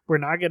night. We're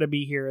not going to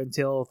be here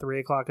until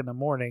 3:00 in the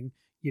morning,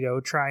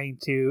 trying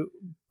to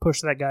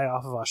push that guy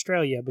off of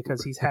Australia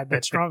because he's had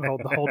that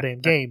stronghold the whole damn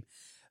game.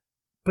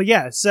 But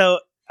yeah, so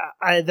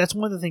that's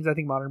one of the things I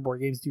think modern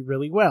board games do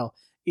really well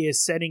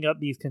is setting up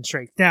these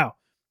constraints. Now,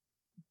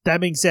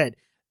 that being said,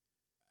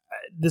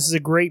 this is a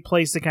great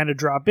place to kind of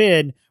drop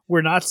in.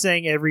 We're not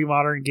saying every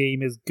modern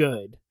game is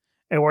good,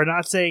 and we're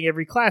not saying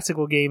every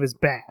classical game is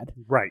bad.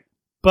 Right.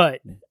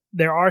 But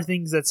there are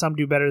things that some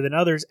do better than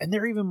others, and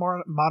there are even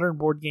more modern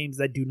board games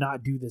that do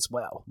not do this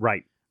well.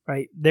 Right.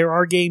 Right. There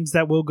are games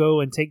that will go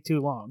and take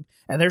too long,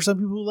 and there's some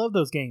people who love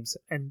those games,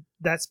 and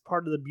that's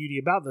part of the beauty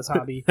about this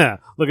hobby.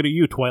 Looking at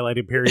you, Twilight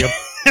Imperium.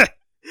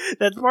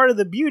 That's part of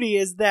the beauty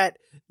is that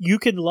you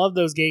can love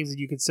those games and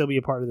you can still be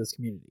a part of this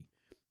community.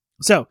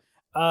 So,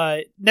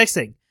 next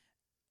thing,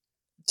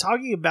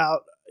 talking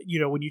about,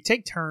 when you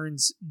take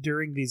turns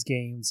during these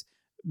games,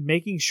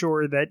 making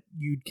sure that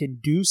you can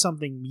do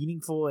something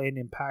meaningful and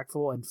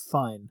impactful and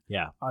fun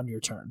on your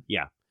turn.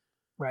 Yeah.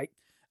 Right?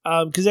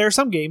 Because there are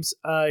some games,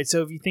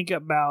 so if you think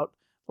about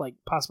like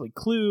possibly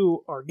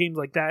Clue or games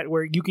like that,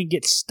 where you can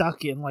get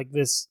stuck in like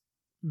this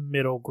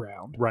middle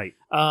ground. Right.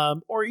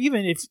 Or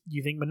even if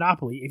you think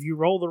Monopoly, if you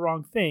roll the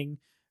wrong thing,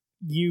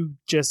 you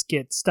just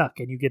get stuck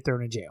and you get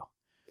thrown in jail.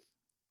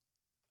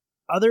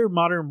 Other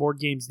modern board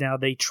games now,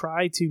 they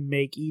try to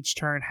make each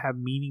turn have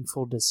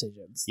meaningful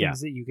decisions, things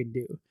that you can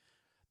do.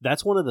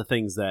 That's one of the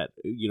things that,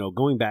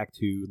 going back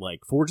to like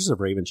Forges of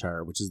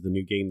Ravenshire, which is the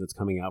new game that's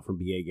coming out from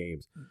BA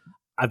Games.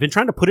 I've been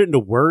trying to put it into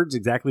words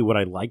exactly what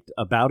I liked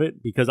about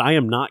it, because I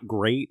am not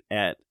great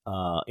at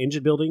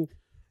engine building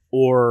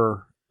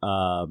or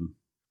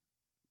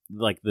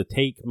like the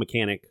take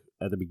mechanic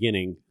at the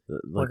beginning,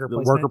 like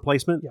the worker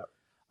placement. Yep.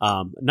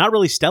 Not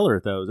really stellar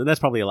at those, and that's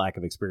probably a lack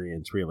of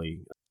experience,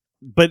 really.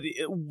 But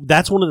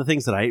that's one of the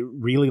things that I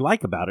really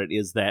like about it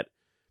is that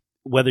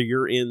whether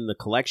you're in the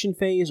collection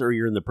phase or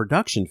you're in the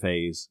production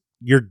phase,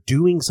 you're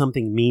doing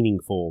something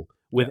meaningful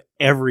with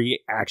every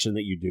action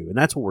that you do. And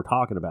that's what we're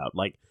talking about.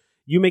 Like,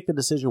 you make the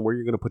decision where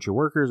you're going to put your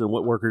workers and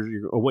what workers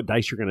or what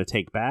dice you're going to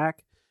take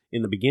back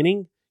in the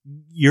beginning.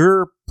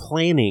 You're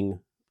planning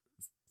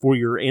for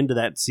your end of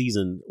that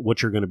season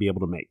what you're going to be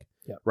able to make.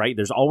 Yep. Right?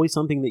 There's always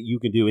something that you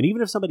can do. And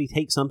even if somebody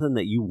takes something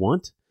that you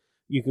want,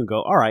 you can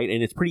go, all right,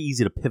 and it's pretty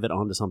easy to pivot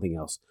onto something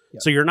else.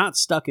 Yep. So you're not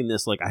stuck in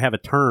this, like, I have a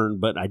turn,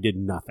 but I did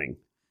nothing.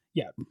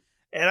 Yeah.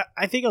 And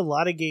I think a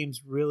lot of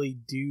games really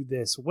do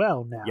this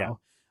well now.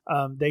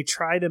 Yeah. They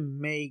try to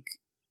make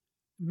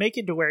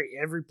it to where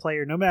every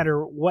player, no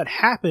matter what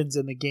happens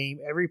in the game,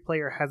 every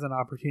player has an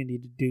opportunity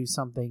to do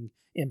something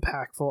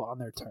impactful on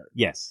their turn.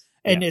 Yes.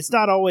 And it's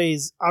not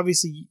always,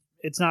 obviously,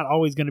 it's not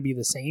always going to be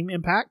the same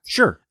impact.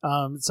 Sure.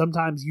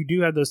 Sometimes you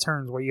do have those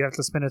turns where you have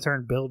to spend a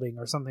turn building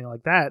or something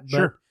like that. But,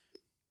 sure.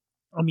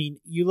 I mean,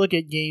 you look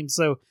at games,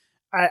 so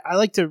I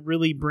like to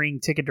really bring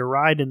Ticket to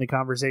Ride in the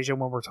conversation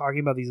when we're talking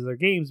about these other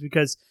games,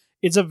 because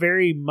it's a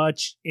very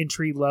much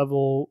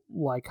entry-level,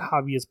 like,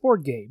 hobbyist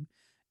board game.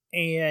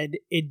 And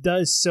it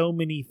does so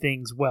many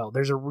things well.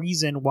 There's a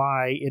reason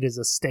why it is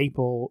a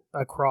staple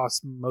across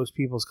most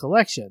people's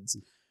collections.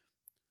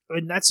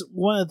 And that's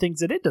one of the things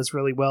that it does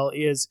really well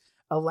is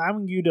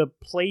allowing you to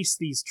place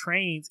these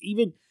trains,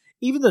 even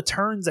the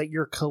turns that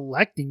you're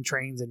collecting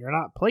trains and you're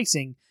not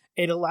placing,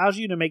 it allows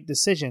you to make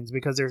decisions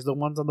because there's the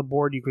ones on the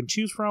board you can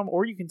choose from,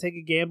 or you can take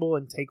a gamble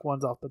and take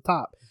ones off the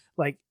top.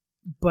 Like,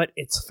 but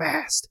it's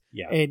fast.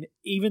 Yeah. And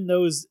even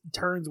those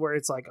turns where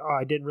it's like, oh,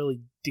 I didn't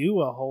really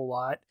do a whole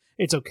lot,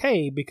 it's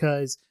okay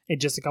because in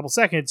just a couple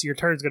seconds, your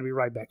turn's going to be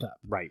right back up.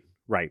 Right.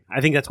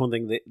 I think that's one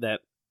thing that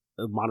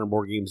modern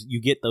board games,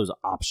 you get those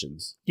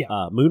options. Yeah.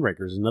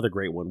 Moonraker is another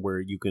great one where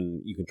you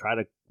can try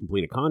to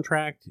complete a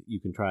contract,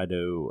 you can try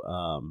to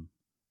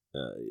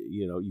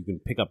you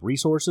can pick up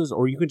resources,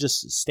 or you can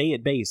just stay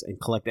at base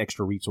and collect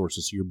extra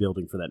resources so you're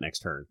building for that next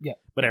turn. Yeah.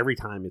 But every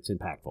time it's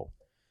impactful.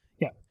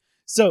 Yeah.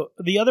 So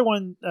the other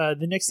one,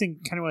 the next thing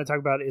kind of want to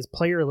talk about is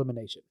player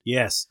elimination.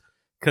 Yes.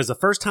 Because the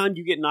first time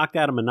you get knocked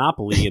out of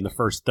Monopoly in the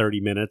first 30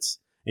 minutes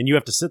and you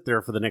have to sit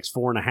there for the next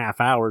 4.5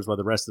 hours while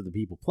the rest of the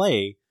people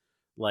play,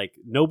 like,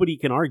 nobody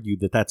can argue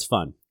that that's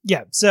fun.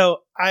 Yeah.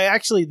 So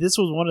this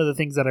was one of the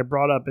things that I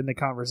brought up in the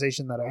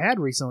conversation that I had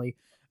recently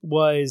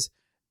was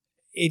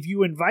if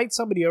you invite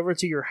somebody over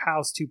to your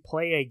house to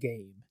play a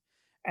game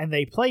and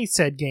they play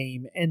said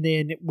game, and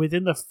then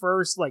within the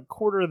first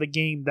quarter of the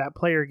game, that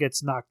player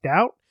gets knocked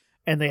out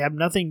and they have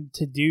nothing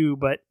to do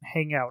but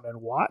hang out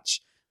and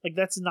watch,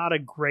 that's not a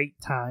great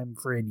time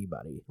for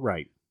anybody.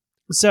 Right.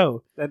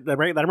 So that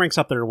ranks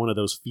up there one of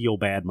those feel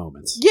bad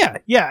moments. Yeah,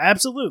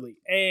 absolutely.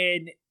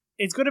 And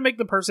it's going to make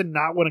the person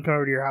not want to come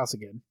over to your house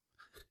again.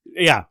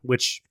 Yeah,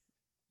 which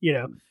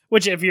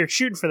if you're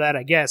shooting for that,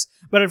 I guess.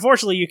 But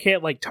unfortunately, you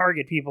can't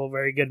target people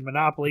very good in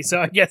Monopoly. So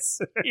I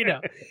guess,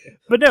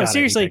 But no,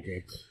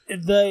 seriously,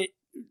 the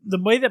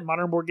way that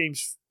modern board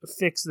games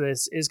fix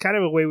this is kind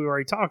of a way we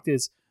already talked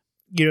is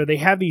they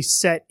have these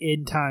set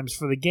end times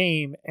for the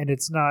game, and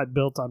it's not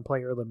built on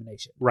player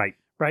elimination. Right.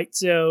 Right?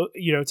 So,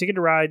 Ticket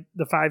to Ride,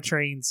 the 5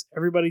 trains,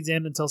 everybody's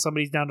in until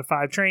somebody's down to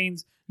 5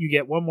 trains. You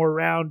get one more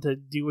round to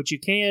do what you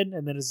can,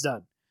 and then it's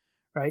done.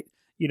 Right?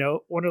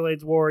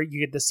 Wonderland's War, you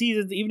get the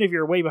seasons. Even if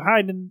you're way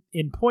behind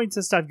in points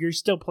and stuff, you're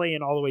still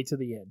playing all the way to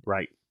the end.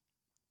 Right.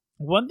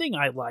 One thing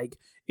I like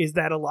is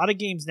that a lot of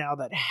games now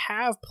that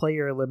have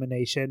player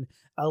elimination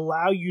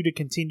allow you to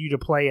continue to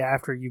play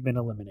after you've been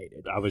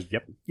eliminated.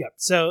 Yep.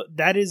 So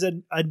that is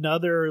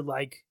another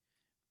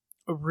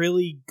a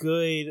really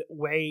good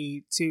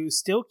way to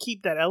still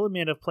keep that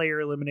element of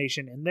player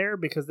elimination in there,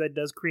 because that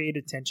does create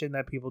a tension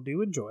that people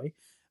do enjoy,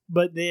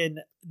 but then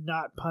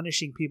not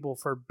punishing people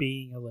for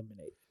being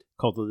eliminated.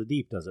 Cult of the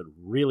Deep does it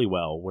really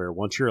well, where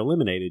once you're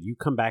eliminated, you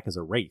come back as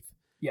a wraith.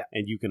 Yeah.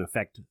 And you can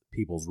affect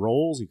people's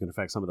rolls. You can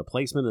affect some of the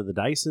placement of the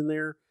dice in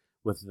there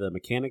with the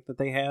mechanic that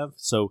they have.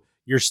 So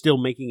you're still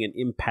making an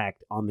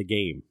impact on the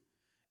game.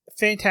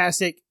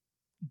 Fantastic.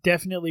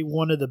 Definitely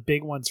one of the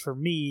big ones for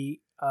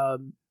me,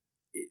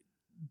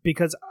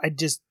 because I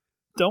just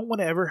don't want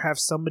to ever have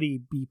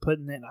somebody be put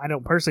in, and I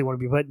don't personally want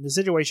to be put in the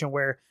situation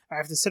where I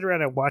have to sit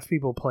around and watch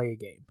people play a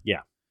game.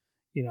 Yeah.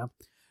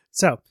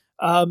 So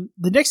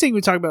the next thing we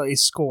talk about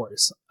is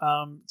scores.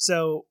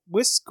 So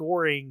with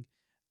scoring,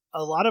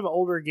 a lot of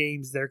older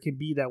games, there can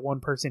be that one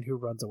person who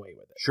runs away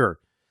with it. Sure.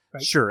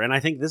 Right? Sure. And I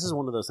think this is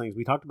one of those things.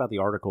 We talked about the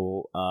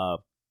article a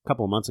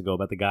couple of months ago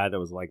about the guy that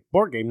was like,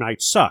 board game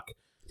nights suck.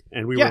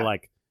 And we were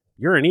like,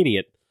 you're an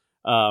idiot.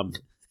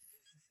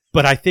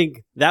 But I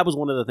think that was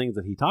one of the things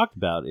that he talked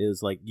about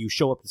is like you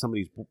show up to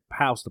somebody's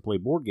house to play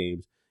board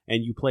games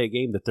and you play a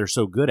game that they're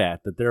so good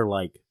at that they're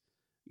like,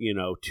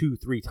 2-3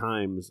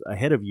 times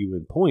ahead of you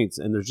in points,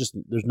 and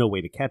there's no way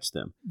to catch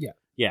them. Yeah.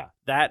 Yeah.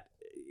 That,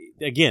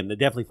 again, it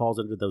definitely falls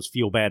into those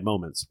feel bad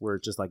moments where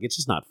it's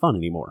just not fun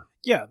anymore.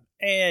 Yeah.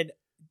 And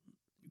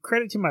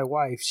credit to my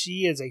wife,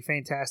 she is a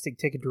fantastic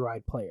Ticket to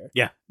Ride player.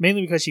 Yeah.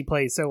 Mainly because she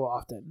plays so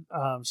often.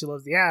 She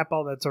loves the app,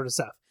 all that sort of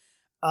stuff.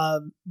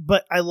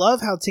 But I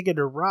love how Ticket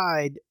to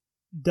Ride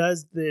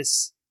does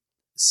this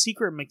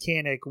secret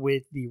mechanic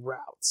with the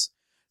routes.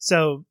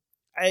 So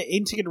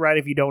in Ticket to Ride,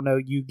 if you don't know,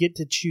 you get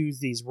to choose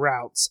these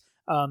routes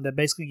that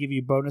basically give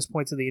you bonus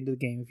points at the end of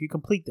the game if you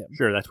complete them.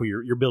 Sure, that's where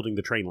you're building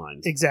the train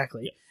lines.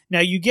 Exactly. Yeah. Now,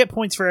 you get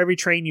points for every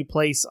train you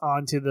place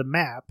onto the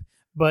map,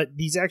 but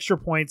these extra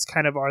points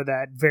kind of are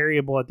that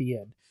variable at the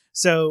end.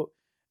 So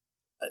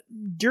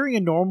during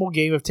a normal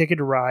game of Ticket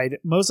to Ride,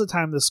 most of the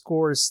time the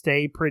scores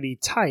stay pretty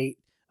tight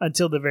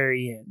until the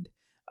very end.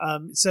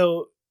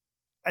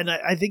 And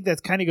I think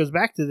that kind of goes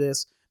back to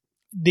this.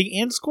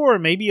 The end score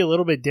may be a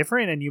little bit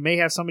different, and you may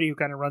have somebody who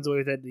kind of runs away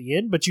with it at the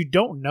end, but you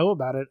don't know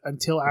about it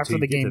until after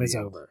the game is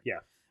over. Yeah.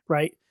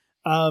 Right?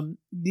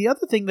 The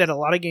other thing that a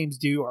lot of games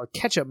do are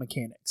catch-up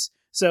mechanics.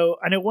 So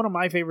I know one of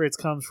my favorites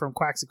comes from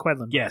Quacks of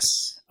Quedlinburg.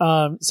 Yes.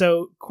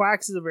 So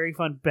Quacks is a very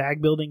fun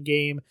bag building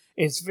game.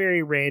 It's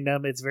very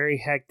random. It's very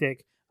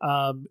hectic.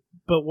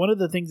 But one of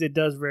the things it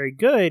does very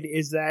good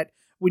is that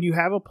when you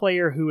have a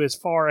player who is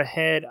far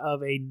ahead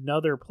of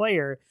another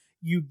player,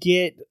 you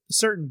get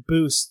certain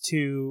boosts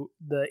to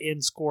the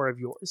end score of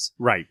yours.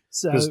 Right.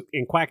 So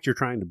in Quacks, you're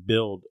trying to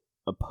build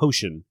a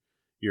potion.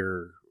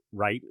 You're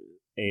right.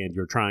 And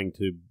you're trying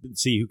to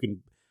see who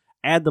can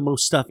add the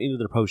most stuff into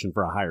their potion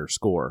for a higher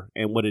score.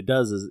 And what it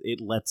does is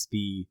it lets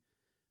the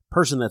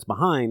person that's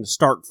behind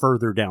start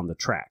further down the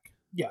track.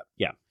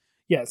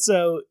 Yeah,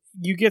 so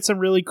you get some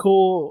really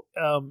cool,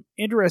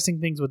 interesting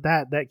things with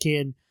that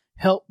can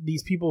help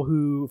these people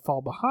who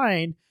fall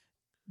behind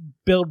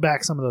build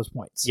back some of those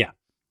points. Yeah.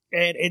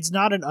 And it's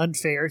not an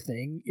unfair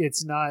thing.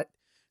 It's not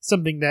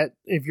something that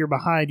if you're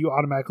behind, you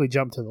automatically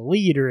jump to the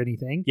lead or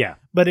anything. Yeah.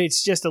 But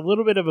it's just a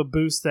little bit of a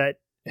boost that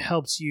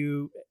helps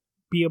you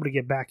be able to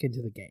get back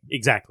into the game.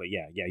 Exactly.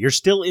 Yeah. You're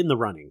still in the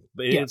running,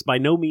 but it's by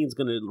no means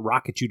going to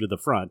rocket you to the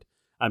front.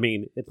 I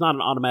mean, it's not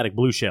an automatic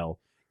blue shell.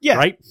 Yeah.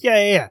 Right?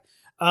 Yeah.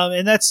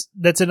 And that's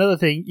another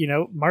thing,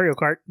 Mario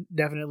Kart,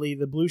 definitely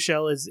the blue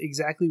shell is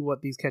exactly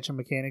what these catch-up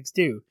mechanics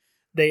do.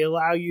 They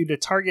allow you to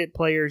target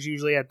players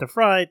usually at the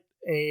front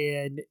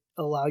and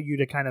allow you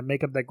to kind of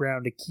make up that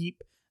ground to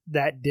keep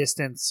that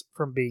distance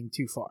from being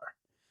too far.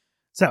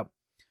 So,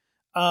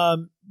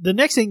 the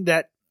next thing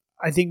that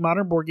I think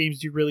modern board games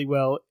do really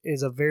well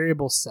is a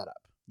variable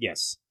setup.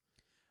 Yes.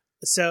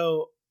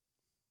 So,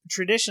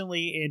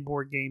 traditionally in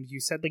board games, you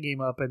set the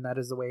game up and that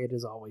is the way it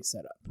is always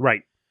set up.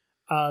 Right.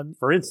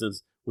 For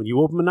instance, when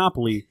you open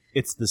Monopoly,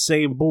 it's the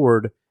same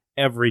board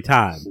every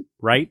time,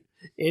 right?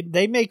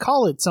 They may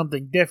call it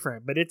something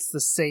different, but it's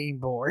the same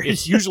board.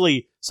 It's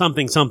usually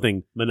something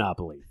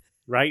Monopoly,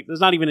 right? There's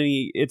not even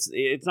any. It's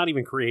not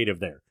even creative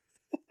there.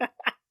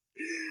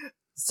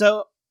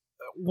 So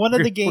one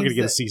of the games we're gonna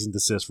get a cease and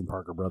desist from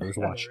Parker Brothers.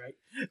 Watch. Right.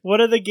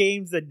 One of the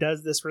games that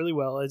does this really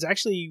well is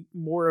actually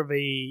more of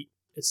a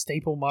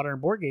staple modern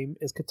board game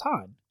is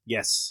Catan.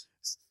 Yes.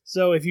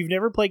 So if you've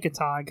never played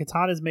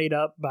Catan is made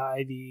up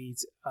by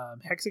these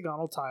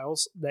hexagonal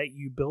tiles that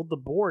you build the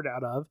board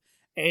out of.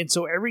 And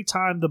so every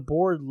time the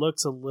board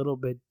looks a little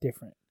bit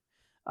different.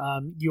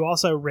 You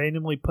also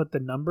randomly put the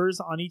numbers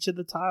on each of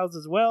the tiles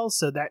as well,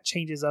 so that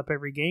changes up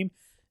every game.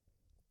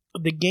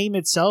 The game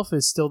itself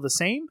is still the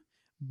same,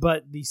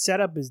 but the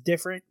setup is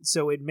different,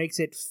 so it makes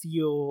it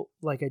feel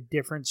like a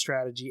different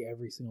strategy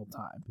every single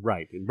time.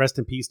 Right. And rest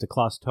in peace to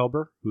Klaus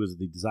Tauber, who is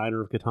the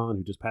designer of Catan,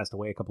 who just passed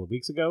away a couple of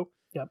weeks ago.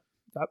 Yep.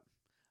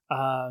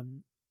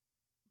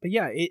 But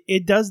yeah,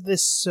 it does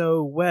this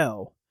so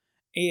well.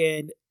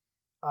 And,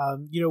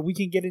 we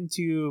can get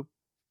into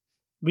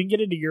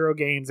Euro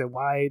games and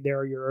why there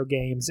are Euro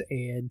games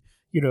and,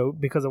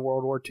 because of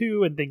World War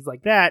II and things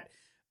like that.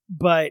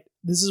 But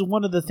this is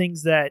one of the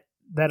things that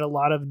a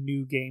lot of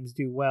new games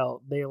do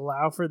well. They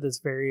allow for this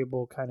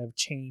variable kind of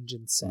change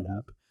in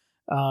setup.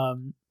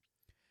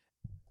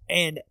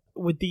 And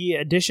with the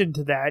addition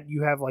to that,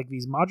 you have like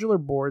these modular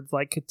boards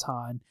like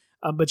Catan,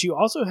 but you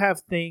also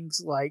have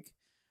things like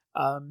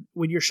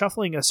when you're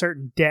shuffling a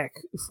certain deck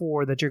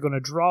that you're going to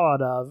draw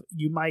out of,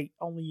 you might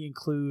only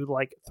include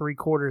like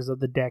 3/4 of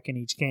the deck in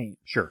each game.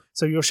 Sure.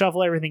 So you'll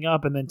shuffle everything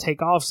up and then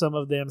take off some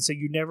of them, so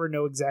you never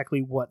know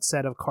exactly what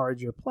set of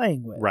cards you're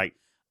playing with. Right.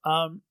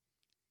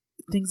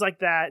 Things like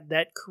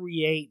that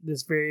create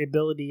this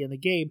variability in the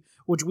game,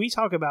 which we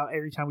talk about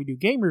every time we do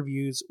game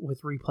reviews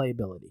with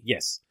replayability.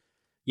 Yes.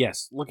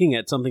 Looking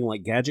at something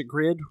like Gadget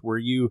Grid, where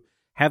you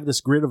have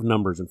this grid of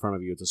numbers in front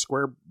of you. It's a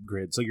square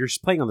grid, so you're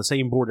just playing on the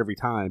same board every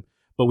time.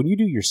 But when you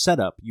do your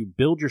setup, you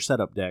build your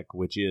setup deck,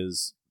 which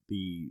is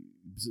the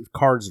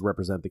cards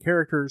represent the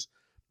characters,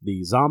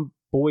 the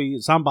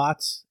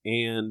zombots,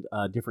 and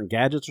different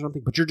gadgets or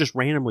something. But you're just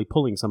randomly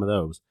pulling some of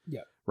those.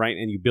 Yeah. Right?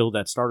 And you build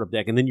that startup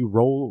deck, and then you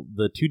roll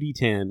the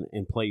 2d10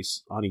 and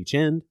place on each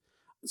end.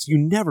 So you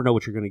never know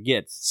what you're going to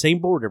get. Same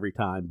board every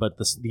time, but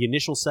the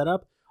initial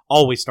setup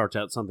always starts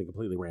out something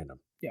completely random.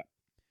 Yeah.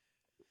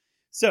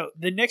 So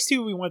the next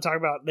two we want to talk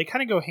about, they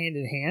kind of go hand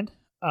in hand.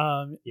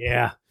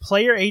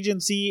 Player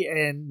agency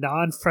and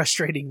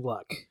non-frustrating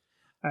luck.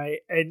 All right,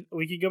 and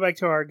we can go back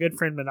to our good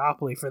friend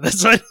Monopoly for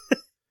this one.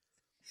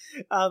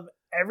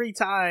 Every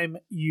time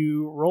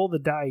you roll the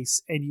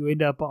dice and you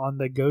end up on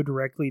the go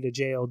directly to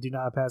jail, do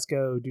not pass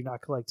go, do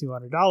not collect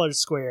 $200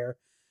 square,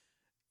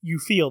 you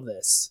feel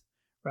this,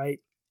 right?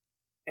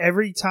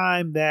 Every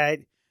time that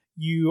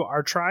you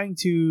are trying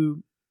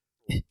to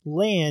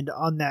land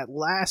on that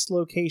last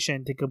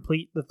location to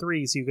complete the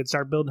 3 so you can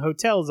start building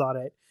hotels on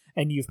it,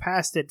 and you've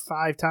passed it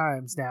 5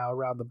 times now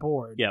around the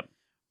board. Yep.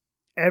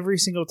 Every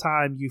single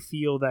time you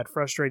feel that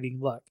frustrating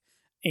luck,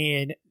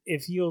 and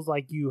it feels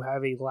like you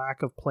have a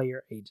lack of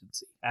player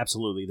agency.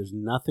 Absolutely. There's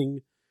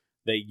nothing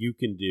that you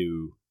can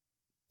do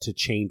to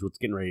change what's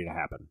getting ready to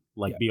happen,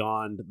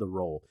 beyond the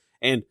roll.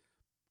 And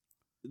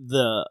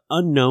the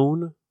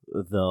unknown,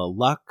 the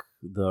luck,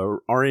 the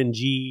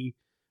RNG,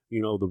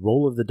 the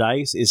roll of the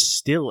dice is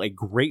still a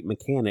great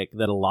mechanic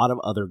that a lot of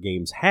other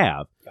games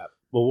have. Yep.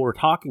 But what we're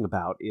talking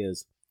about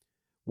is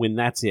when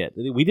that's it.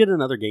 We did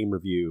another game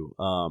review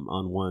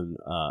on one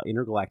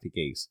Intergalactic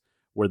Ace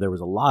where there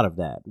was a lot of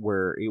that,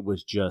 where it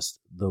was just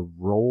the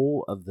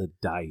roll of the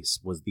dice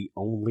was the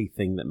only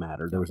thing that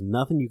mattered. There was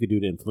nothing you could do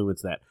to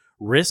influence that.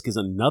 Risk is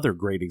another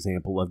great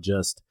example of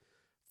just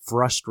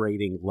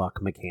frustrating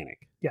luck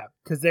mechanic. Yeah,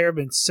 because there have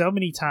been so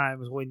many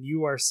times when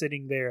you are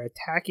sitting there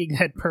attacking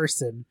that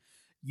person,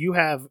 you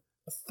have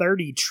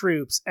 30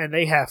 troops and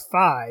they have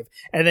 5,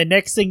 and the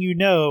next thing you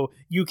know,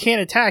 you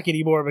can't attack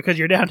anymore because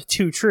you're down to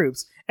 2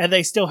 troops and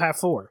they still have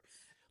 4.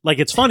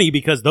 It's funny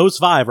because those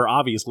 5 are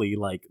obviously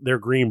they're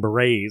Green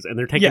Berets and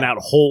they're taking out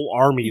whole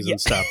armies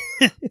and stuff.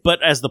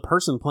 But as the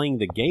person playing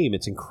the game,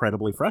 it's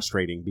incredibly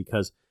frustrating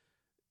because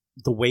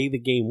the way the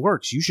game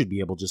works, you should be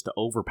able just to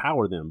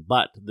overpower them.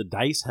 But the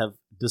dice have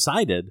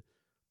decided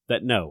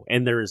that no,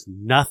 and there is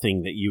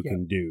nothing that you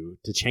can do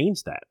to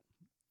change that.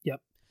 Yep.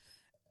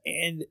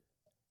 And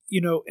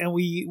and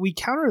we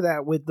counter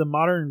that with the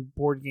modern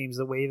board games,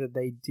 the way that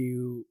they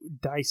do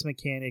dice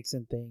mechanics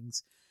and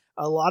things.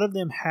 A lot of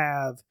them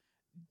have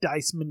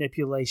dice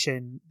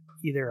manipulation,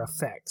 either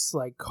effects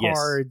like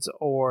cards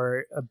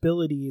or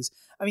abilities.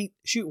 I mean,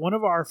 shoot, one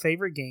of our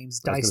favorite games,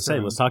 Dice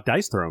Throne. Let's talk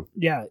Dice Throne.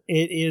 Yeah,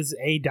 it is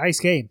a dice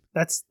game.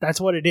 That's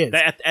what it is.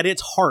 At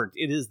its heart,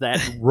 it is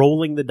that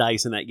rolling the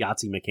dice and that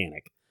Yahtzee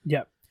mechanic.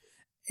 Yep.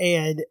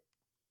 And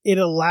it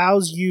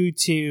allows you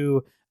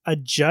to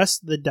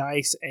adjust the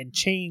dice and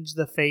change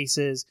the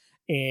faces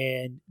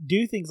and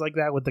do things like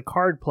that with the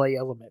card play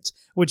elements,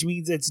 which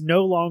means it's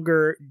no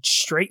longer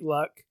straight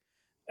luck.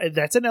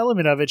 That's an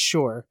element of it,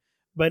 sure,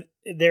 but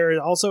there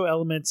are also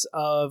elements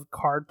of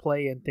card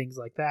play and things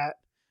like that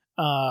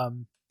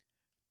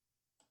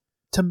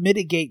to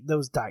mitigate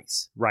those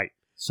dice. Right.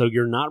 So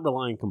you're not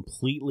relying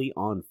completely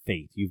on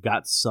fate. You've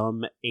got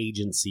some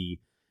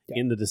agency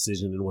in the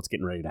decision and what's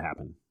getting ready to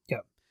happen.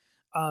 Yep.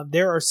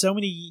 There are so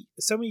many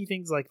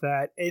things like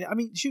that. And I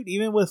mean, shoot,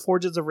 even with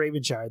Forges of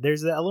Ravenshire,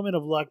 there's the element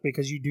of luck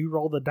because you do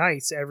roll the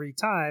dice every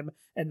time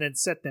and then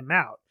set them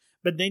out.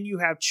 But then you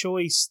have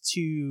choice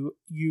to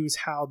use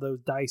how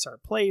those dice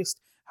are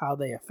placed, how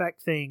they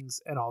affect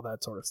things, and all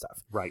that sort of stuff.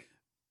 Right.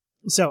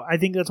 So I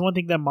think that's one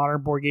thing that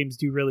modern board games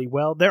do really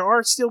well. There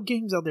are still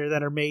games out there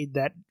that are made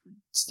that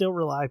still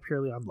rely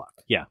purely on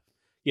luck. Yeah,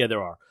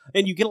 there are,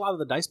 and you get a lot of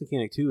the dice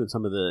mechanic too, and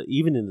some of the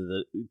even in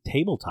the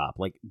tabletop,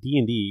 like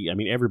D&D. I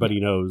mean, everybody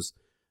knows,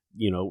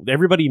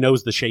 everybody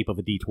knows the shape of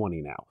a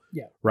D20 now.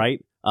 Yeah.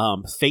 Right.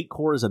 Fate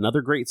Core is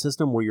another great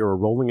system where you're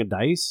rolling a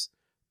dice,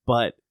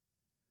 but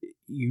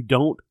you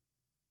don't.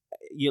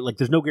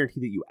 There's no guarantee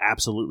that you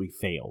absolutely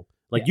fail.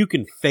 Like you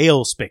can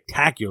fail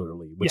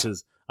spectacularly, which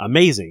is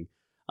amazing.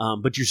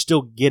 But you're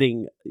still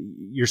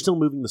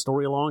moving the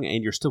story along,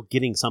 and you're still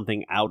getting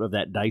something out of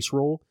that dice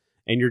roll,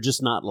 and you're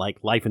just not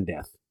like life and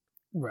death.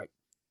 Right.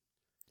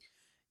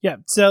 Yeah.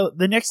 So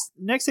the next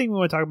thing we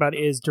want to talk about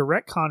is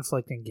direct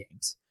conflict in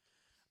games.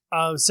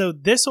 So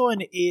this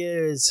one's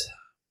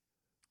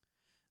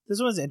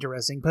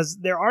interesting because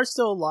there are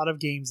still a lot of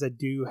games that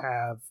do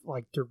have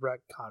like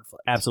direct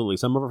conflict. Absolutely.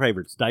 Some of our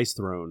favorites: Dice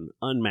Throne,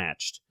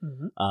 Unmatched.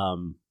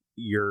 Mm-hmm.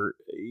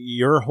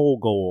 Your whole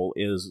goal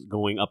is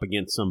going up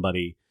against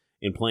somebody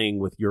and playing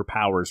with your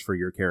powers for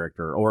your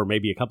character, or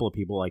maybe a couple of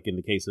people, like in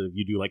the case of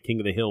you do like King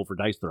of the Hill for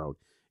Dice Throne.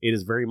 It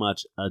is very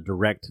much a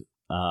direct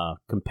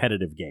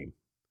competitive game.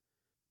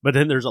 But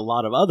then there's a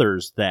lot of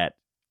others that,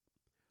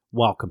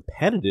 while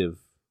competitive,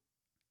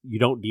 you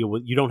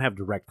don't have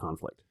direct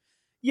conflict.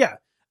 Yeah.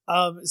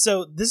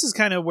 So this is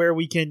kind of where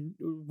we can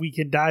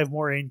dive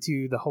more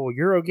into the whole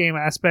Eurogame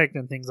aspect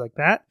and things like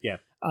that. Yeah.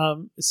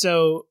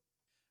 So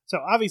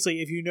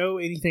obviously, if you know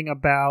anything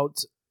about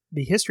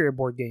the history of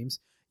board games,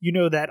 you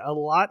know that a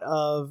lot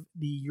of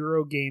the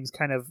Euro games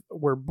kind of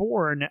were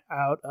born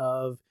out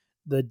of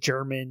the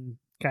German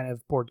kind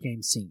of board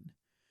game scene.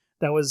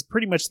 That was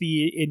pretty much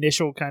the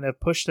initial kind of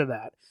push to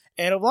that.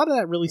 And a lot of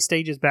that really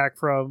stages back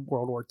from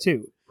World War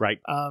II. Right.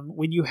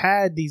 When you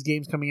had these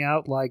games coming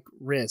out like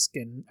Risk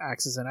and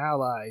Axis and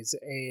Allies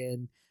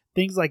and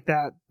things like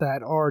that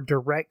are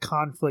direct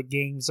conflict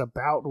games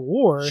about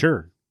war.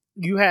 Sure.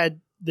 You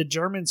had the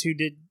Germans who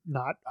did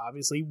not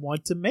obviously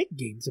want to make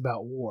games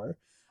about war.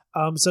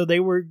 So they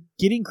were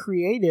getting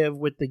creative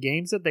with the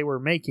games that they were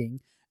making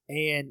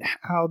and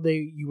how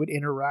you would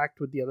interact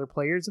with the other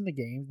players in the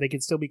game. They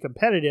could still be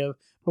competitive,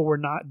 but were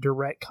not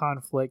direct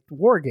conflict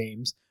war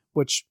games,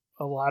 which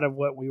a lot of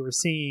what we were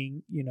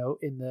seeing,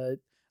 in the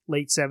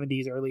late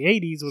 70s, early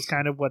 80s was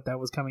kind of what that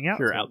was coming out.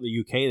 Sure, out in the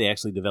UK, they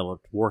actually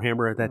developed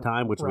Warhammer at that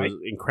time, which was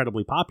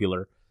incredibly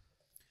popular.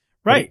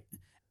 Right.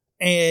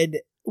 And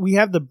we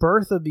have the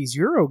birth of these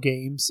Euro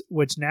games,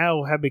 which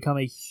now have become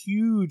a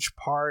huge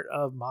part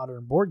of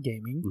modern board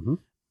gaming,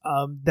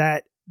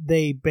 that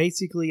they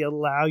basically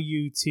allow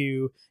you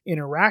to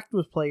interact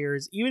with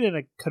players, even in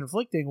a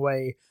conflicting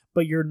way,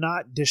 but you're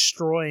not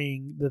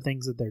destroying the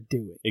things that they're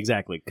doing.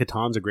 Exactly.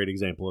 Catan's a great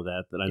example of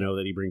that I know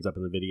that he brings up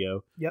in the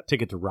video. Yep.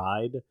 Ticket to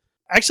Ride.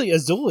 Actually,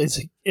 Azul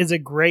is a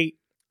great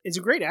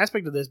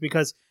aspect of this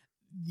because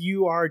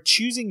you are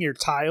choosing your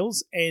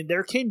tiles, and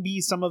there can be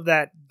some of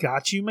that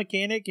got you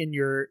mechanic in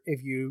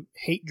if you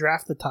hate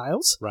draft the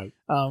tiles, right?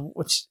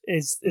 Which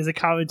is a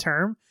common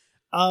term.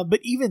 But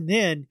even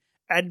then,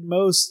 at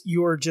most,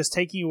 you're just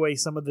taking away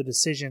some of the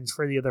decisions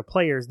for the other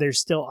players. There's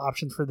still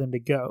options for them to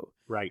go.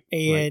 Right.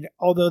 And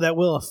although that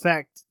will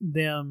affect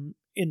them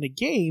in the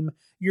game,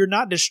 you're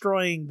not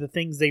destroying the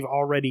things they've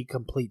already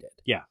completed.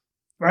 Yeah.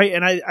 Right.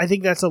 And I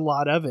think that's a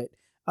lot of it.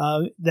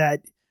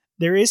 That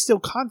there is still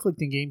conflict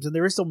in games, and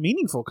there is still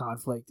meaningful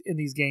conflict in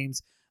these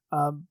games.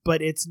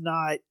 But it's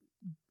not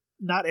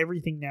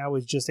everything now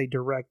is just a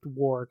direct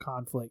war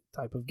conflict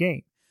type of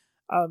game.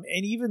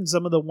 And even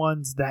some of the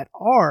ones that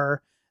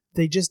are,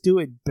 they just do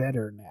it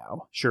better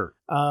now. Sure.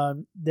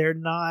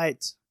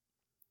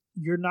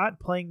 You're not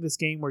playing this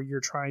game where you're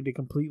trying to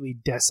completely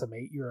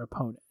decimate your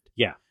opponent.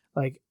 Yeah.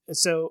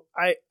 So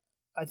I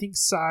think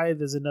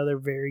Scythe is another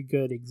very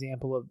good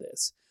example of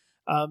this.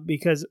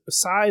 Because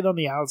Scythe on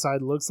the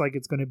outside looks like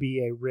it's going to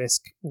be a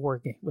Risk war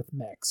game with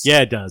mechs.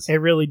 Yeah, it does.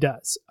 It really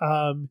does.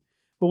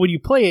 But when you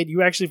play it,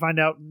 you actually find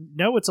out,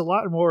 no, it's a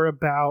lot more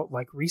about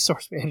like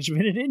resource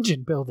management and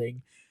engine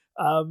building.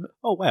 Oh,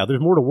 wow.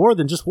 There's more to war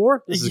than just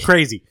war? This is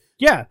crazy.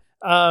 Yeah.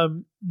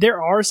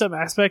 There are some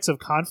aspects of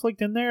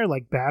conflict in there,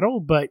 like battle,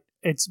 but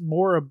it's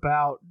more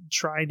about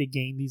trying to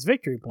gain these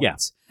victory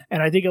points. Yeah.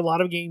 And I think a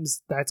lot of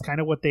games, that's kind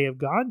of what they have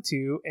gone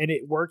to, and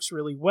it works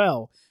really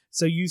well.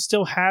 So you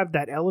still have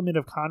that element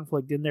of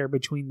conflict in there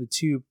between the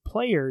two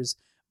players,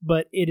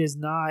 but it is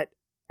not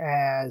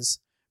as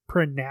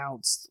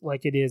pronounced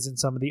like it is in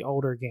some of the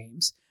older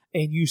games.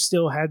 And you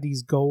still have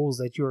these goals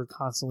that you are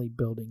constantly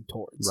building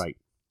towards. Right.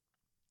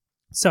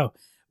 So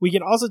we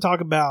can also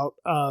talk about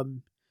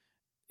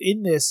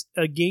in this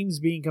games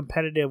being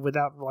competitive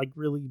without like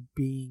really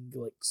being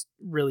like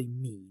really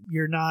mean.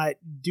 You're not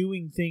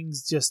doing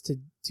things just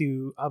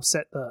to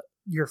upset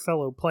your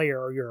fellow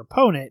player or your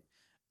opponent.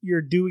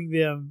 You're doing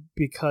them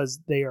because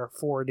they are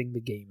forwarding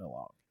the game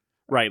along.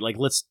 Right. Like,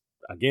 let's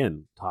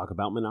again talk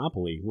about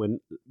Monopoly. When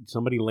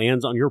somebody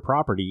lands on your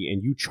property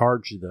and you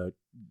charge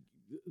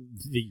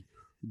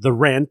the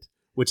rent,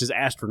 which is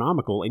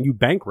astronomical, and you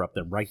bankrupt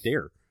them right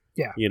there.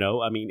 Yeah.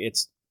 I mean,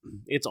 it's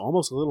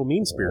almost a little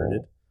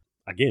mean-spirited.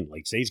 Again,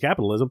 late stage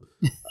capitalism.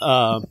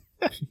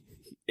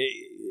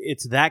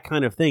 It's that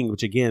kind of thing,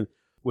 which again,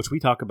 which we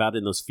talk about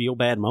in those feel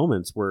bad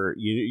moments where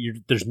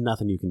there's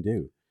nothing you can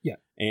do. Yeah.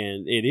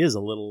 And it is a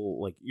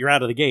little like you're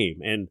out of the game,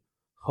 and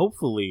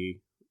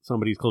hopefully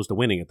somebody's close to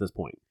winning at this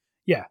point.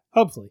 Yeah,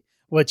 hopefully.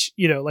 Which,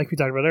 like we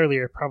talked about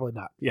earlier, probably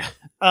not. Yeah.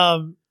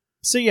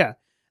 So yeah,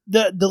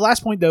 the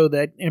last point though,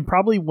 that, and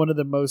probably one of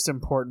the most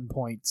important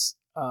points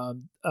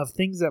of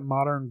things that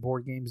modern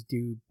board games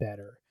do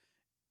better,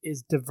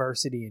 is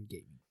diversity in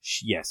gaming.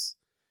 Yes.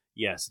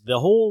 The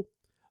whole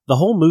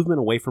movement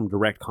away from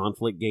direct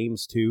conflict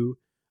games too.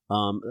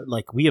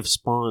 Like we have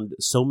spawned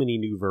so many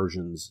new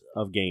versions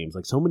of games,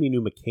 like so many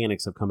new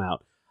mechanics have come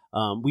out.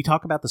 We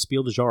talk about the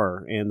Spiel des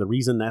Jahres, and the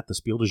reason that the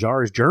Spiel des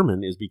Jahres is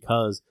German is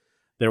because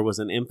there was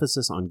an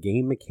emphasis on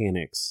game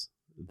mechanics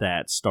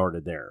that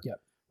started there.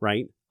 Yep.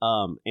 Right?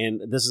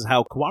 And this is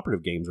how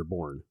cooperative games are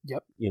born.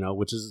 Yep.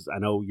 Which is, I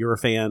know you're a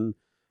fan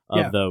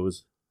of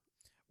those.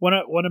 One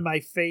of my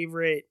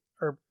favorite,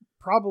 or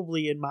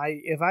probably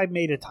if I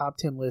made a top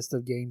 10 list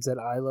of games that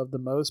I love the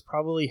most,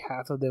 probably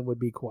half of them would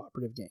be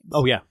cooperative games.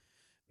 Oh, yeah.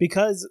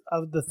 Because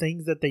of the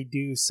things that they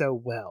do so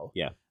well.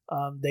 Yeah.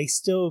 They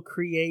still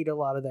create a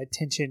lot of that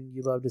tension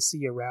you love to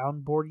see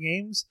around board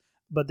games,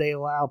 but they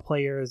allow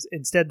players,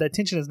 instead, that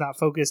tension is not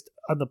focused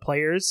on the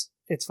players,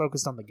 it's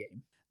focused on the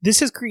game. This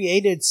has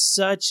created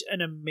such an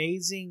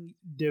amazing,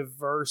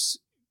 diverse,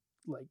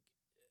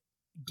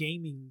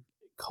 gaming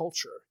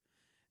culture.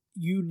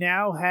 You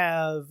now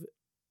have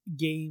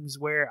games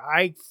where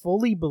I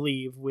fully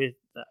believe, with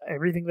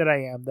everything that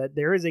I am, that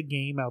there is a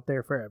game out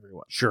there for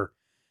everyone. Sure.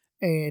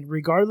 And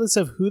regardless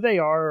of who they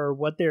are or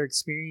what their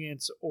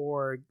experience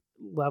or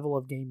level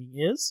of gaming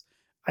is,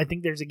 I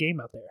think there's a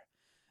game out there.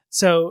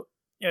 So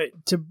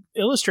to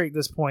illustrate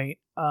this point,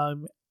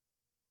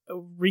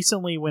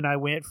 recently when I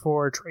went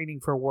for training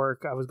for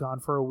work, I was gone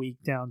for a week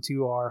down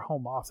to our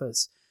home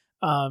office.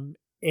 And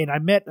I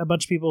met a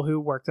bunch of people who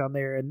worked on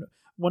there. And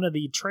one of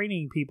the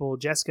training people,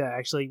 Jessica,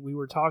 actually, we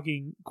were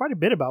talking quite a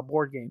bit about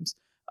board games.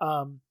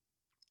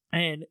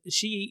 And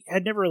she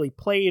had never really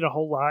played a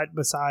whole lot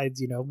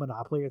besides,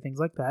 Monopoly or things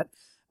like that.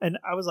 And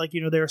I was like,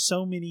 there are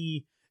so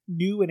many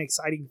new and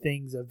exciting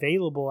things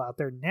available out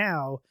there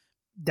now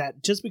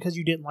that just because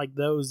you didn't like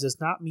those does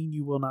not mean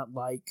you will not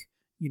like,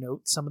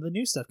 some of the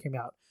new stuff came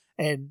out.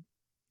 And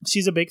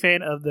she's a big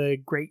fan of the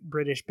Great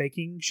British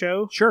Baking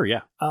Show. Sure,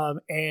 yeah.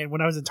 And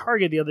when I was in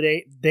Target the other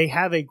day, they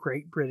have a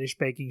Great British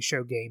Baking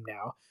Show game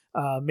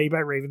now, made by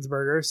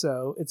Ravensburger,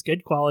 so it's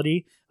good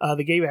quality.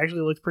 The game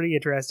actually looks pretty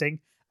interesting.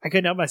 I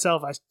couldn't help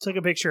myself. I took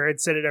a picture and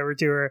sent it over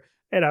to her,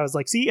 and I was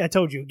like, see, I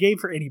told you, a game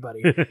for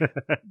anybody.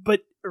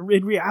 But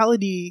in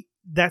reality,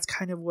 that's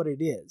kind of what it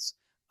is.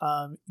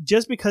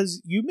 Just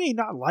because you may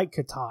not like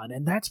Catan,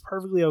 and that's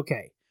perfectly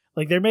okay.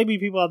 Like, there may be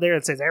people out there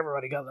that says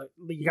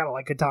you gotta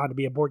like Catan to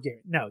be a board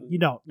game. No, you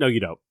don't. No, you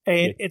don't.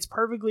 And it's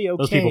perfectly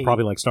okay. Those people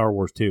probably like Star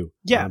Wars too.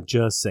 Yeah. I'm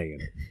just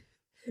saying.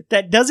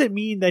 That doesn't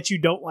mean that you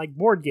don't like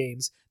board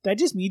games. That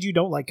just means you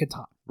don't like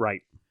Catan.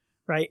 Right.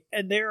 Right.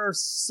 And there are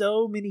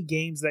so many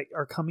games that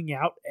are coming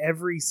out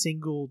every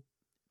single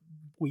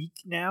week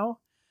now.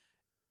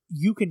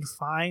 You can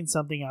find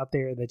something out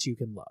there that you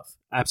can love.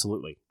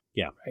 Absolutely.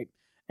 Yeah. Right.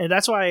 And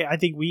that's why I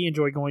think we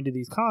enjoy going to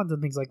these cons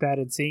and things like that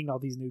and seeing all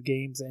these new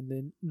games. And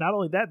then not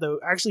only that, though,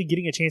 actually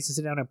getting a chance to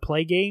sit down and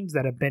play games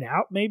that have been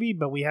out maybe,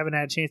 but we haven't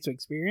had a chance to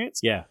experience.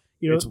 Yeah.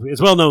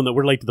 It's well known that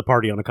we're late to the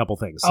party on a couple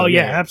things. So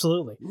yeah,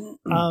 absolutely.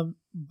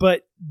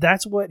 But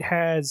that's what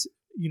has,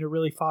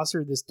 really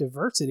fostered this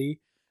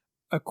diversity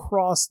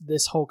across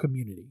this whole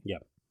community. Yeah.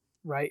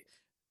 Right.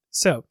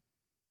 So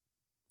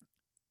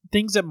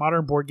things that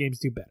modern board games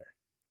do better.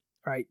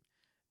 Right.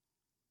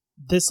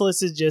 This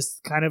list is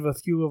just kind of a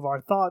few of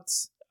our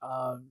thoughts.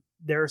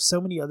 There are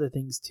so many other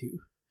things too.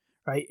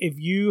 Right. If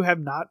you have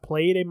not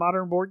played a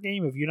modern board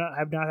game, if you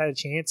have not had a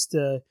chance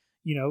to,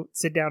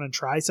 sit down and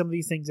try some of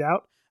these things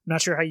out, I'm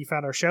not sure how you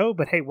found our show,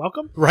 but hey,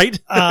 welcome. Right.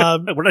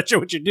 We're not sure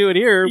what you're doing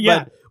here,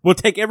 but we'll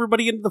take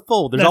everybody into the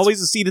fold. There's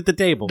always a seat at the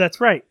table.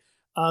 That's right.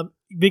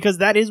 Because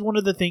that is one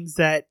of the things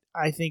that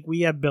I think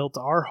we have built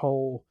our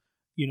whole,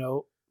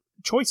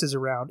 choices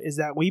around, is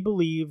that we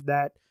believe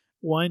that,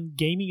 one,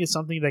 gaming is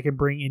something that can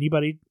bring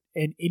anybody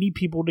and any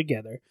people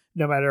together,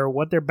 no matter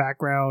what their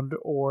background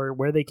or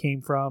where they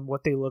came from,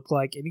 what they look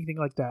like, anything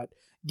like that.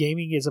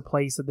 Gaming is a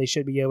place that they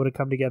should be able to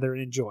come together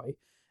and enjoy.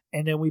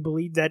 And then we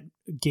believe that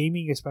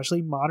gaming,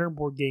 especially modern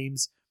board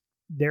games,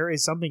 there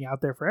is something out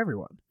there for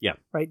everyone. Yeah.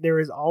 Right? There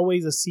is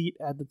always a seat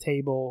at the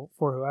table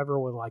for whoever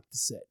would like to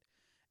sit.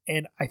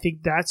 And I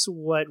think that's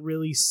what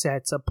really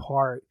sets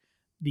apart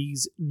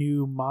these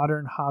new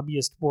modern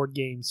hobbyist board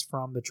games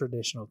from the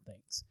traditional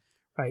things.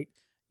 Right?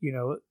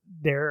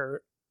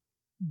 There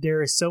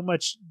is so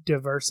much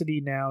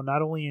diversity now,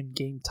 not only in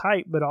game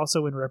type, but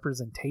also in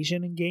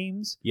representation in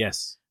games.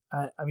 Yes.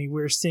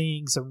 We're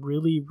seeing some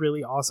really,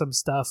 really awesome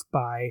stuff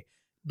by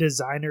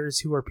designers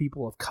who are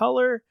people of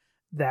color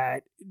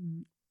that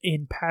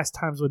in past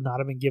times would not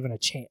have been given a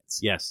chance.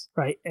 Yes.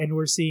 Right. And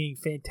we're seeing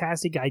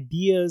fantastic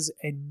ideas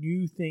and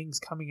new things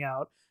coming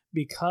out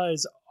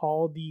because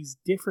all these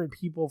different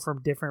people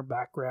from different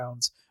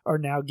backgrounds are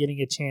now getting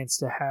a chance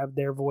to have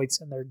their voice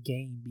and their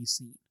game be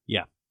seen.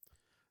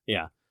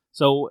 Yeah.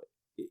 So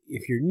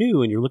if you're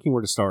new and you're looking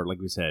where to start, like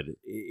we said,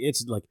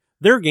 it's like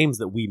there are games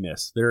that we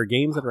miss. There are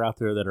games that are out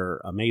there that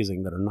are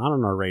amazing that are not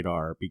on our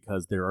radar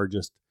because there are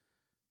just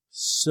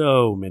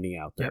so many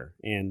out there.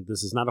 And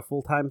this is not a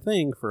full-time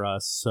thing for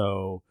us.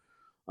 So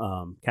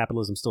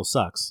capitalism still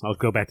sucks. I'll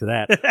go back to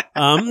that.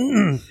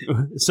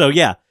 So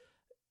yeah,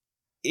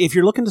 if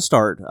you're looking to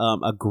start,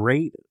 a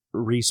great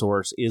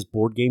resource is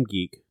Board Game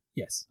Geek.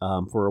 Yes.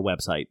 For a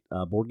website,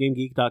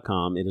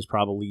 BoardGameGeek.com. It is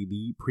probably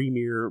the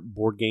premier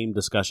board game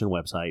discussion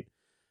website.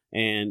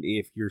 And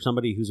if you're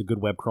somebody who's a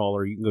good web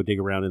crawler, you can go dig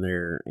around in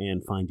there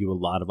and find you a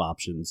lot of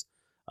options.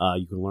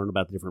 You can learn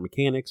about the different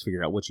mechanics,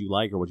 figure out what you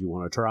like or what you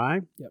want to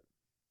try. Yep.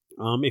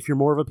 If you're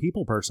more of a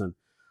people person,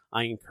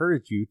 I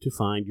encourage you to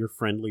find your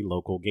friendly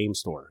local game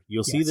store.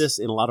 You'll see this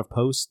in a lot of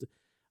posts,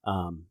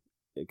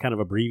 kind of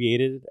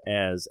abbreviated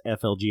as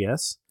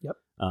FLGS. Yep.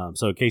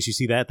 So in case you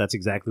see that, that's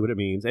exactly what it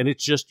means. And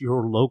it's just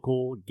your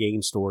local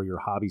game store, your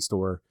hobby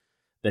store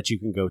that you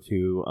can go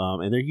to.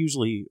 And they're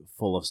usually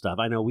full of stuff.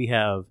 I know we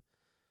have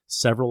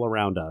several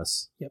around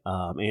us. Yep.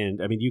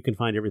 And I mean, you can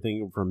find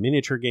everything from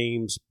miniature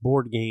games,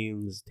 board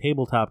games,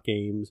 tabletop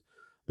games.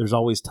 There's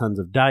always tons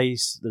of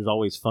dice. There's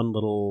always fun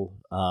little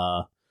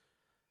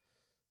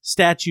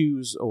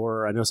statues,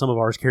 or I know some of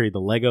ours carry the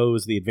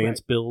Legos, the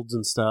advanced builds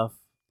and stuff.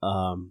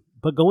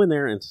 But go in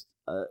there and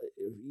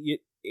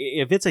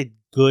if it's a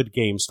good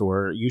game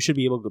store, you should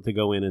be able to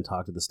go in and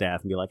talk to the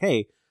staff and be like,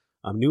 hey,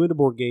 I'm new into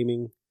board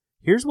gaming.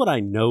 Here's what I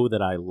know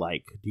that I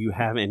like. Do you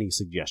have any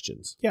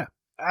suggestions? Yeah,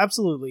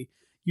 absolutely.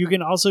 You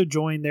can also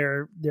join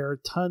there are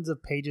tons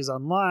of pages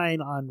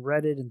online on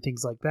Reddit and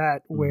things like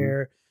that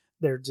where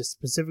they're just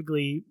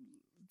specifically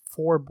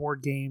for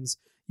board games.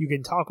 You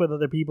can talk with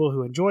other people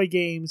who enjoy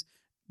games.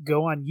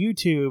 Go on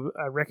YouTube.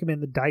 I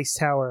recommend the Dice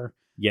Tower.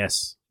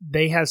 Yes.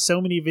 They have so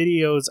many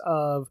videos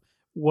of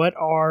what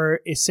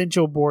are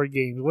essential board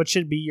games, what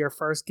should be your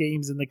first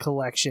games in the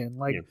collection,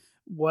 like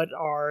what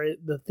are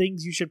the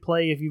things you should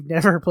play if you've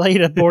never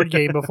played a board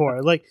game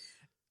before, like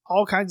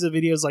all kinds of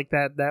videos like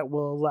that that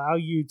will allow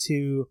you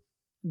to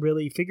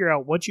really figure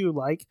out what you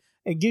like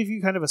and give you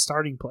kind of a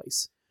starting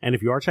place. And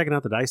if you are checking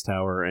out the Dice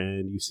Tower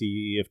and you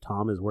see if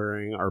Tom is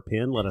wearing our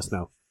pin, let us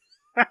know.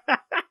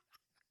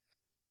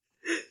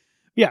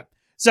 Yeah.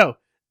 So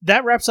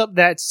that wraps up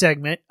that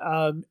segment.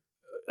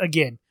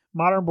 Again,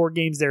 modern board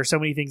games, there are so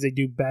many things they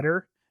do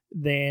better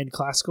than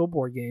classical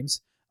board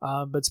games.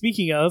 But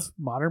speaking of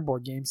modern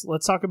board games,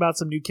 let's talk about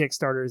some new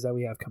Kickstarters that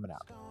we have coming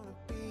out.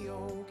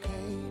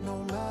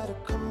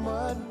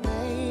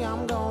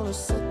 I'm gonna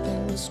set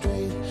things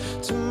straight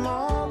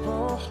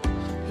tomorrow.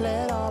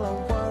 Let all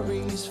our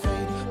worries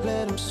fade.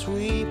 Let them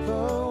sweep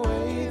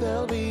away.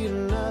 There'll be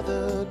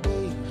another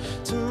day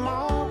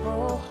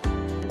tomorrow.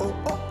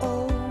 Oh, oh,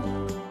 oh.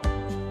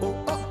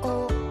 Oh, oh,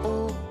 oh,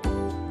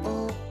 oh,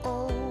 oh,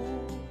 oh.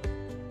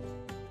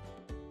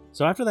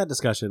 So after that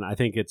discussion, I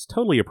think it's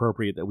totally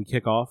appropriate that we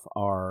kick off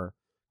our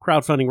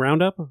crowdfunding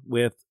roundup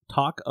with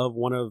talk of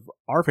one of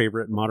our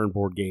favorite modern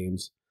board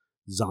games,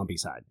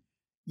 Zombicide.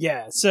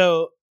 Yeah,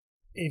 so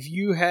if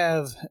you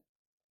have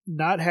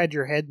not had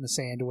your head in the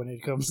sand when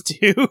it comes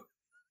to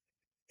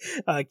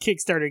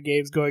Kickstarter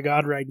games going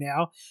on right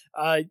now,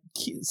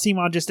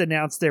 CMON just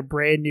announced their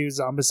brand new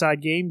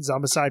Zombicide game,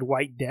 Zombicide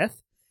White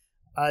Death.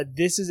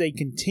 This is a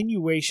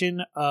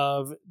continuation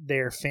of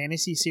their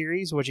fantasy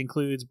series, which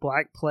includes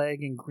Black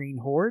Plague and Green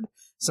Horde,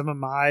 some of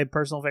my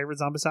personal favorite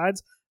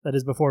Zombicides. That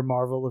is before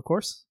Marvel, of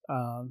course.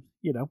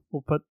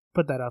 We'll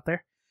put that out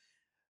there.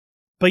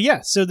 But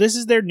yeah, so this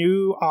is their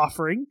new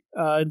offering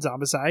in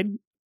Zombicide.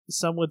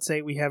 Some would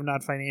say we have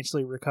not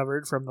financially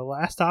recovered from the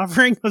last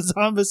offering of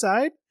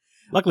Zombicide.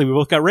 Luckily, we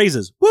both got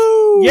raises.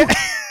 Woo! Yeah.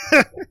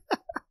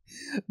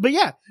 But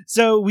yeah,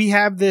 so we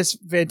have this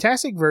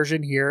fantastic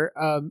version here.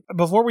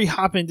 Before we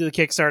hop into the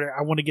Kickstarter,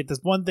 I want to get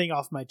this one thing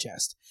off my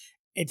chest.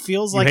 It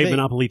feels like you hate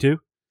Monopoly too?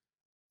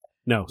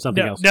 No,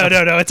 something else. No.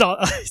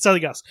 It's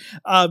something else.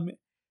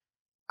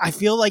 I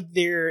feel like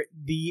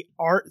the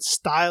art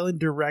style and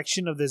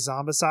direction of the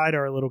Zombicide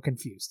are a little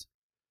confused.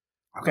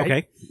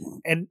 Okay.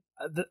 And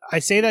I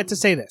say that to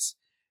say this.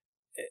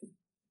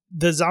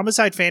 The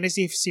Zombicide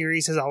fantasy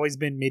series has always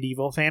been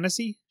medieval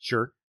fantasy.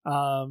 Sure.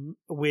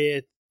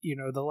 With,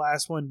 the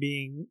last one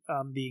being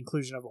the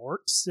inclusion of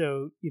orcs.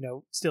 So,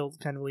 still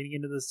kind of leaning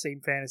into the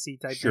same fantasy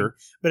type thing.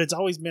 But it's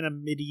always been a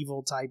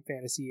medieval type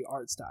fantasy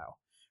art style,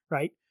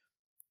 right?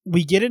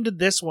 We get into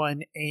this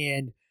one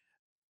and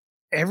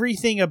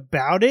everything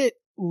about it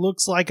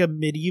looks like a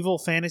medieval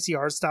fantasy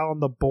art style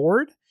on the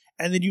board.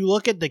 And then you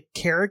look at the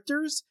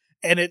characters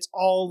and it's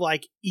all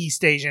like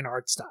East Asian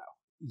art style.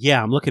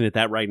 Yeah, I'm looking at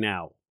that right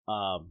now.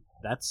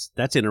 That's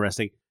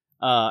interesting.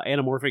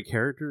 Anamorphic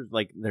characters,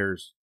 like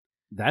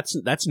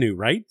that's new,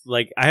 right?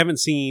 Like I haven't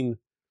seen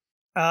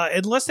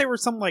unless they were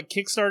some like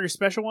Kickstarter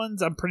special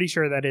ones, I'm pretty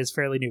sure that is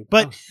fairly new.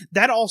 But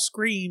that all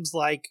screams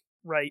like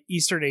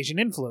Eastern Asian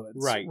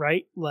influence.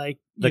 Right? Like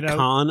the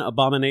Khan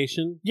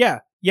abomination.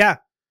 Yeah,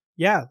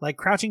 like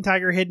Crouching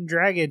Tiger, Hidden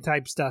Dragon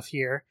type stuff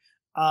here.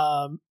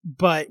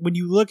 But when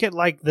you look at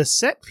like the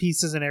set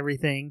pieces and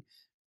everything,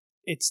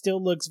 it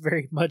still looks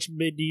very much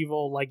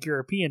medieval, like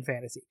European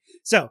fantasy.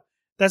 So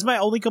that's my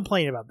only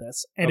complaint about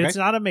this, and Okay. it's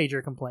not a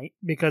major complaint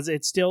because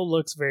it still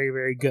looks very,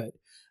 very good.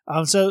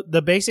 So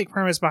the basic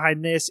premise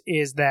behind this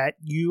is that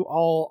you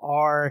all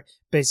are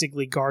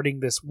basically guarding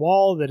this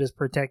wall that is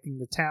protecting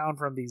the town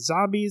from these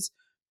zombies,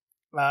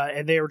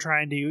 and they were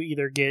trying to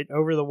either get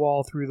over the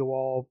wall, through the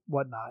wall,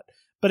 whatnot.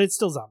 But it's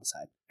still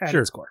Zombicide at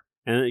Sure. its core.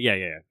 And yeah,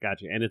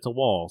 gotcha. And it's a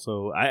wall,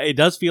 so it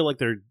does feel like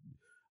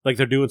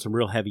they're doing some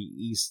real heavy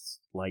East,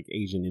 like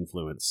Asian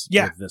influence.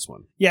 Yeah. With this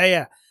one.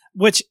 Yeah.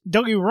 Which,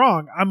 don't get me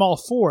wrong, I'm all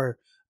for,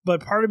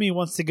 but part of me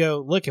wants to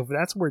go, look, if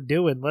that's what we're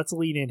doing, let's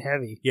lean in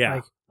heavy.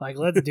 Yeah. Like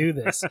let's do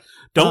this.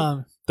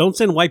 Don't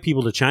send white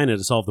people to China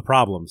to solve the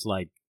problems.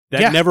 Like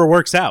that Yeah. never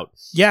works out.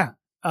 Yeah.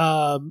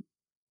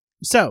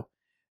 So,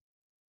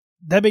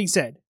 that being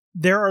said,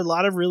 there are a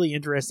lot of really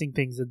interesting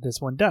things that this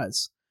one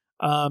does.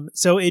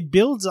 So it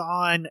builds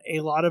on a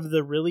lot of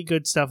the really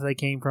good stuff that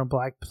came from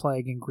Black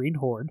Plague and Green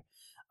Horde.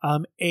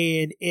 And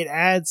it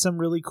adds some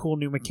really cool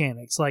new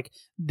mechanics. Like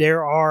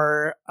there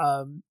are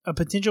a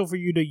potential for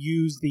you to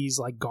use these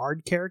like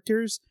guard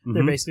characters.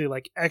 They're Mhm. basically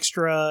like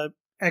extra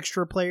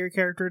player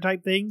character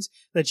type things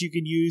that you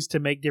can use to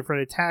make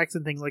different attacks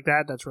and things like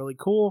that. That's really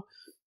cool.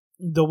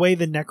 The way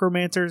the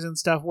necromancers and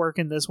stuff work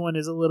in this one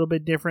is a little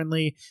bit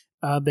differently.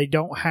 They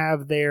don't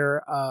have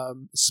their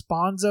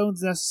spawn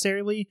zones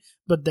necessarily,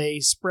 but they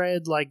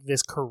spread like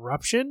this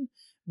corruption,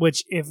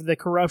 which if the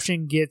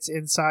corruption gets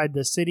inside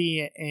the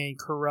city and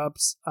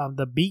corrupts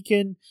the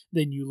beacon,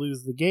 then you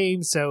lose the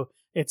game. So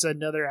it's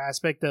another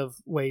aspect of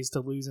ways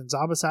to lose in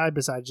Zombicide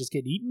besides just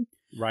get eaten.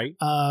 Right.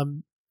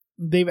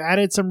 They've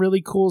added some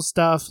really cool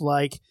stuff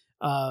like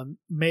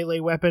melee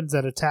weapons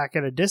that attack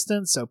at a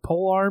distance, so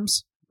pole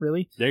arms.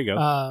 Really, There you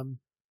go.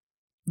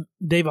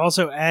 they've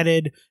also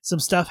added some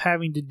stuff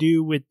having to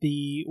do with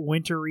the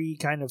wintry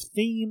kind of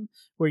theme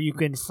where you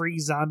can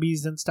freeze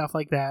zombies and stuff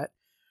like that.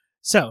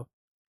 So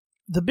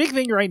the big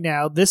thing right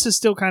now, this is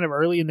still kind of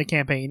early in the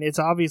campaign. It's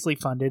obviously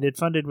funded. It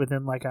funded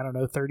within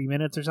 30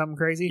 minutes or something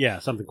crazy. Yeah,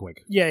 something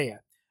quick. Yeah.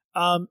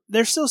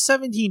 There's still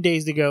 17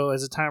 days to go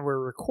as the time we're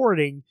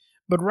recording,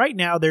 but right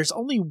now there's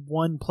only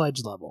one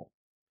pledge level.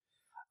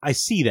 I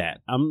see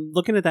that. I'm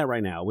looking at that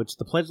right now, which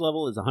the pledge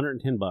level is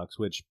 $110,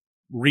 which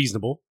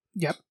reasonable.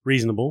 Yep.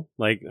 Reasonable.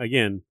 Like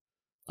again,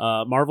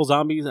 Marvel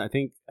Zombies, I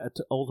think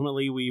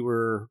ultimately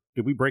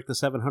did we break the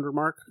 700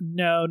 mark?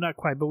 No, not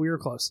quite, but we were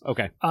close.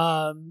 Okay.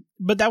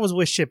 But that was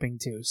with shipping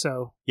too,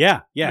 so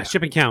Yeah,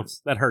 shipping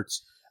counts. That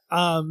hurts.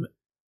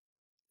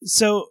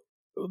 So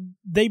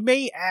they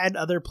may add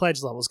other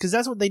pledge levels because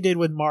that's what they did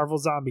with Marvel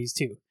Zombies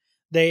too.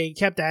 They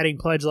kept adding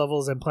pledge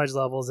levels, and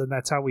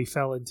that's how we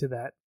fell into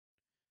that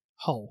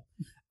hole.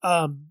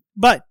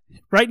 But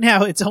right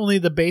now it's only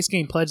the base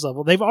game pledge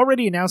level. They've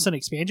already announced an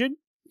expansion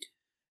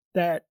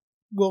that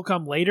will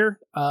come later.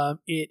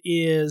 It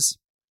is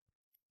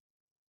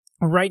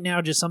right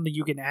now just something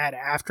you can add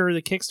after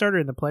the Kickstarter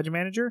in the Pledge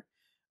Manager.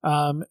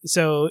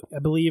 So I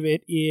believe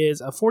it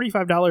is a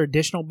 $45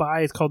 additional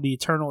buy. It's called the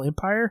Eternal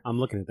Empire. I'm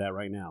looking at that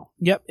right now.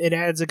 Yep, it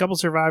adds a couple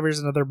survivors,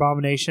 another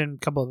abomination,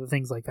 a couple other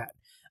things like that.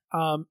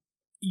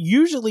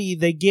 Usually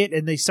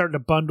they start to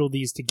bundle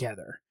these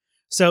together.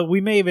 So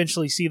we may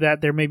eventually see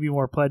that there may be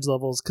more pledge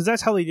levels because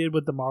that's how they did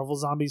with the Marvel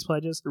Zombies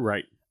pledges.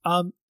 Right.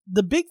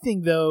 The big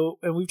thing though,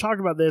 and we've talked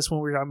about this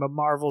when we were talking about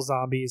Marvel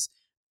Zombies,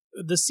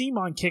 the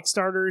CMON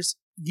Kickstarters,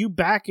 you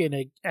back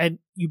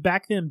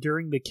them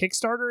during the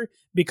Kickstarter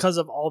because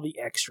of all the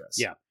extras.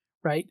 Yeah.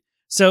 Right?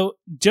 So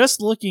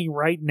just looking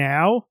right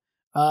now,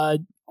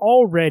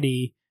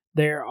 already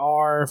there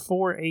are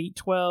 4, 8,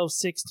 12,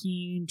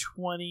 16,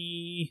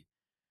 20,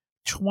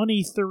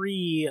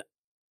 23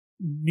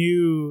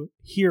 new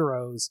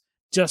heroes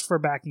just for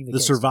backing the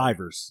Kickstarter.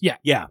 Survivors. Yeah.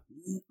 Yep.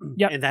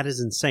 Yep. And that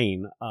is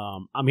insane.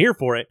 I'm here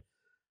for it.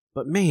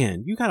 But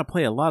man, you got to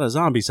play a lot of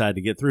Zombicide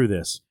to get through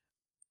this.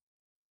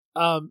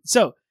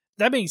 So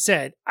that being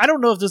said, I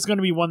don't know if this is going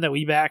to be one that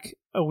we back.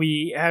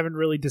 We haven't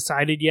really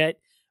decided yet.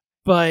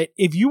 But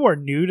if you are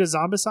new to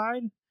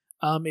Zombicide,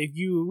 if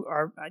you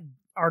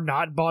are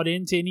not bought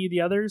into any of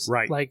the others,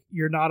 right? Like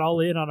you're not all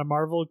in on a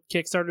Marvel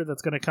Kickstarter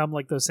that's going to come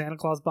like those Santa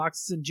Claus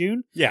boxes in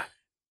June. Yeah.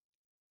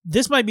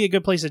 This might be a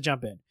good place to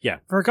jump in. Yeah.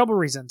 For a couple of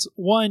reasons.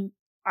 One,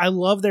 I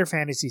love their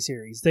fantasy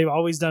series. They've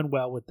always done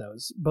well with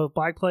those. Both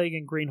Black Plague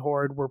and Green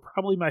Horde were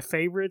probably my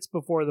favorites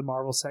before the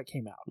Marvel set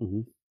came out.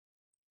 Mm-hmm.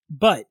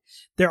 But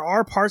there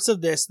are parts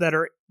of this that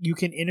you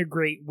can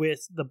integrate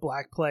with the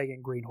Black Plague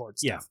and Green Horde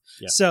stuff.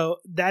 Yeah. So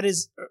that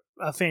is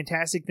a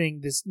fantastic thing.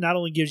 This not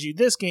only gives you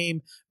this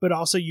game, but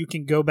also you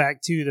can go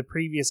back to the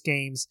previous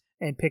games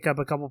and pick up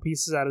a couple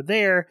pieces out of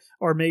there,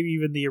 or maybe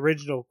even the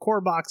original core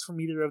box from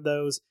either of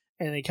those,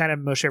 and they kind of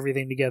mush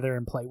everything together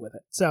and play with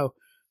it. So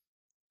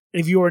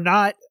if you are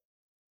not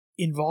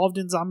involved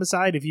in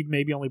Zombicide, if you've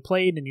maybe only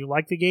played and you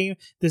like the game,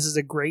 this is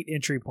a great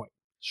entry point.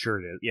 Sure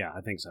it is. Yeah, I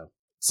think so.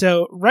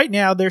 So right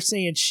now they're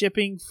saying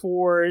shipping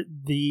for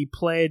the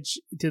pledge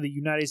to the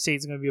United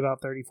States is going to be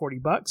about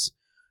 $30-$40.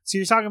 So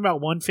you're talking about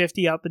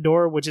 $150 out the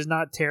door, which is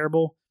not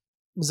terrible.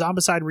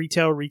 Zombicide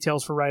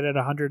retails for right at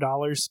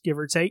 $100, give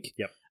or take.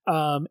 Yep.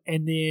 And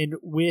then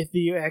with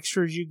the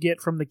extras you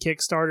get from the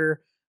Kickstarter,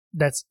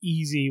 that's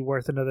easy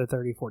worth another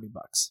 $30-$40.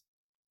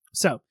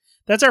 So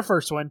that's our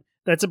first one.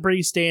 That's a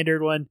pretty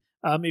standard one.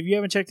 If you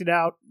haven't checked it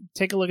out,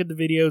 take a look at the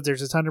videos.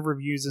 There's a ton of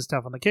reviews and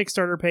stuff on the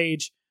Kickstarter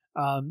page.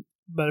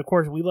 But of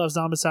course, we love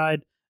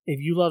Zombicide. If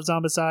you love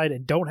Zombicide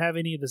and don't have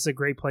any, this is a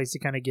great place to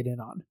kind of get in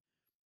on.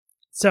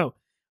 So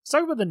let's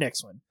talk about the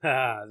next one.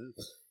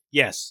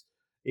 Yes.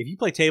 If you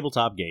play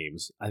tabletop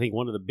games, I think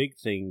one of the big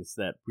things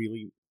that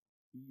really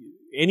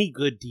any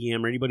good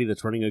DM or anybody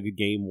that's running a good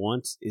game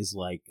wants is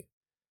like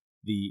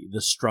the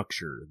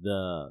structure,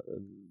 the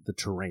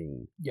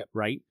terrain. Yep.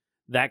 Right?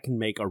 That can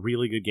make a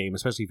really good game,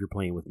 especially if you're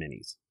playing with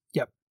minis.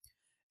 Yep.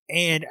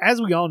 And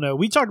as we all know,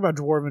 we talked about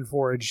Dwarven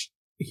Forge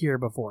here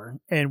before,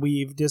 and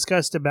we've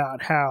discussed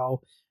about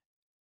how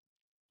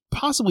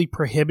possibly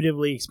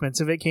prohibitively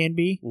expensive it can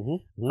be.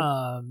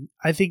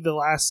 I think the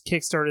last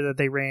Kickstarter that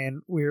they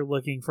ran, we were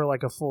looking for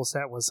like a full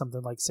set was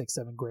something like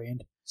 $6-7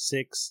 grand.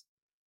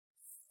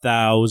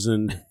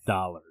 $6,000.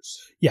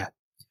 Yeah.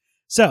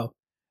 So,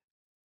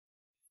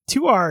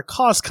 to our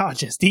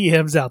cost-conscious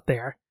DMs out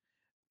there,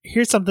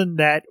 here's something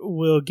that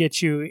will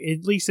get you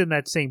at least in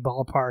that same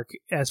ballpark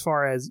as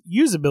far as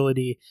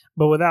usability,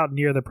 but without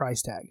near the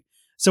price tag.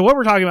 So what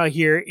we're talking about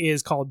here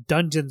is called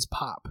Dungeons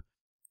Pop.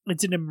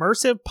 It's an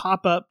immersive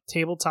pop-up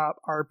tabletop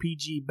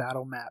RPG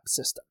battle map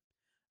system.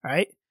 All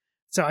right?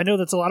 So I know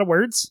that's a lot of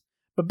words,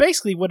 but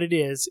basically what it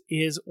is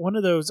one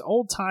of those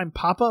old-time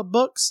pop-up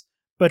books,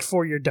 but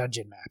for your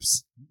dungeon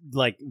maps.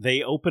 Like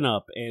they open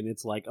up and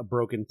it's like a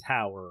broken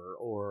tower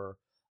or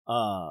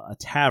a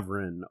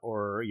tavern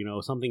or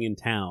something in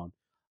town.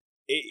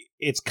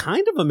 It's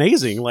kind of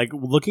amazing. Like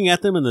looking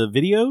at them in the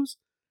videos,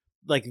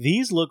 like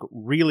these look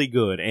really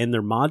good and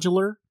they're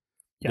modular.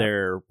 Yep.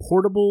 They're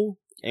portable,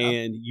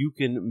 and you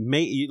can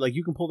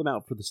you can pull them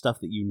out for the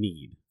stuff that you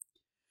need.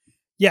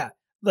 Yeah.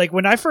 Like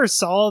when I first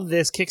saw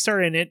this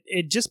Kickstarter, and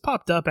it just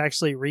popped up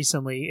actually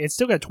recently. It's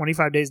still got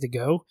 25 days to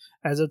go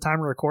as of time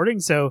of recording,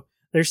 so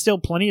there's still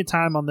plenty of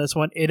time on this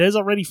one. It is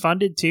already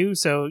funded too,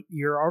 so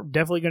you're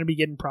definitely going to be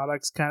getting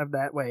products kind of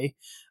that way.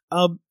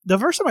 The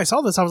first time I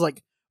saw this, I was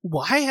like,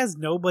 why has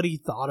nobody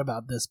thought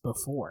about this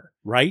before?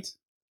 Right?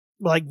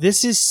 Like,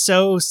 this is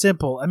so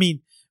simple. I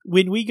mean,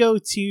 when we go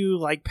to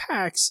like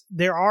PAX,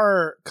 there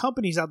are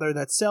companies out there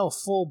that sell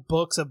full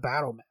books of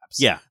battle maps.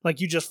 Yeah. Like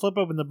you just flip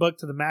open the book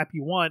to the map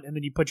you want and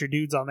then you put your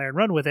dudes on there and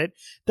run with it.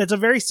 That's a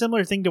very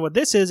similar thing to what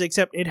this is,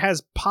 except it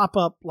has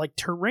pop-up like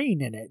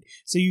terrain in it.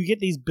 So you get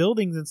these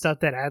buildings and stuff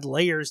that add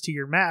layers to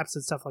your maps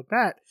and stuff like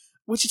that,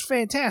 which is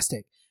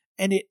fantastic.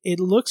 And it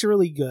looks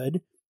really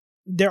good.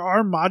 There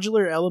are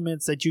modular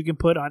elements that you can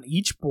put on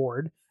each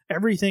board.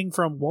 Everything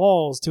from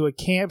walls to a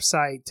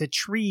campsite to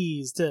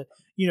trees to,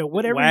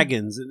 whatever.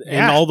 Wagons.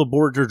 And all the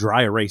boards are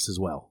dry erase as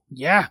well.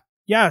 Yeah.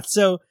 Yeah.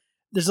 So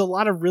there's a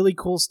lot of really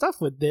cool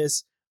stuff with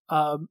this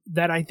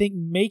that I think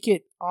make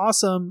it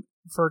awesome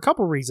for a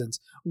couple reasons.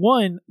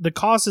 One, the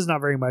cost is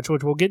not very much,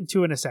 which we'll get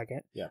into in a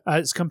second. Yeah.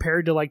 As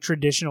compared to like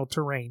traditional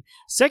terrain.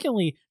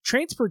 Secondly,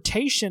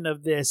 transportation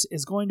of this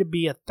is going to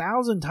be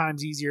 1,000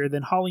 times easier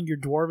than hauling your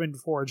Dwarven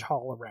Forge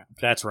haul around.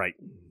 That's right.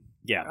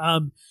 Yeah.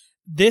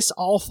 This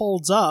all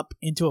folds up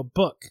into a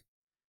book.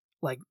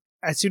 Like,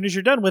 as soon as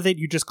you're done with it,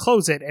 you just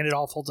close it and it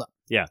all folds up.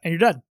 Yeah. And you're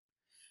done.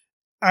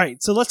 All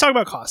right, so let's talk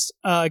about cost,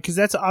 because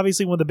that's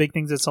obviously one of the big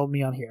things that sold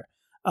me on here.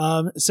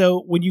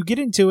 So when you get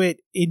into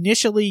it,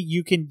 initially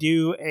you can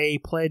do a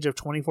pledge of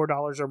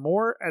 $24 or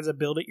more as a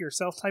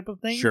build-it-yourself type of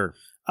thing. Sure.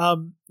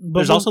 But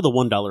there's also the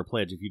 $1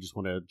 pledge if you just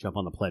want to jump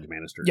on the Pledge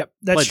Manager. Yep,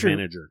 that's Pledge true.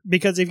 Manager.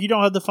 Because if you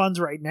don't have the funds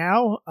right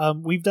now,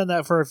 we've done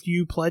that for a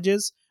few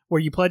pledges, where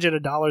you pledge at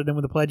 $1, then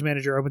when the Pledge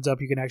Manager opens up,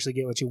 you can actually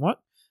get what you want.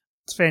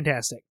 It's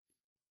fantastic.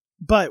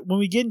 But when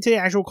we get into the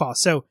actual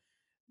cost, so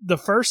the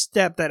first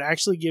step that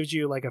actually gives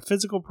you like a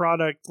physical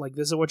product, like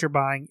this is what you're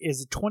buying,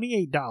 is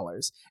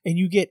 $28, and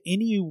you get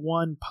any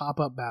one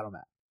pop-up battle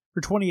map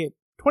for $20.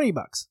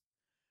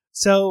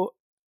 So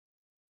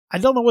I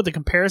don't know what the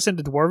comparison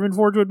to Dwarven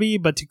Forge would be,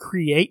 but to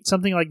create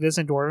something like this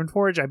in Dwarven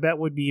Forge, I bet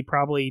would be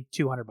probably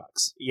 $200.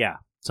 Yeah,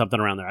 something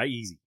around there.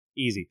 Easy.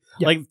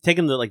 Yep. Like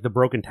taking the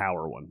Broken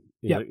Tower one.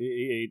 Yeah,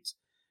 it's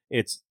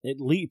at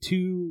least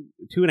two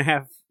and a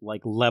half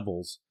like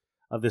levels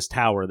of this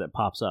tower that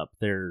pops up.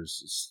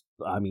 There's,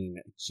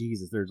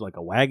 Jesus, there's like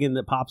a wagon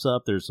that pops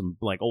up. There's some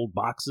like old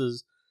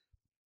boxes.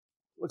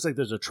 Looks like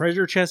there's a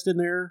treasure chest in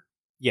there.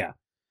 Yeah.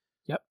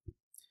 Yep.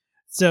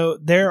 So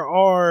there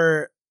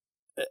are,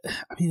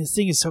 this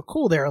thing is so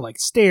cool. There are like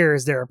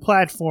stairs, there are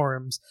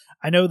platforms.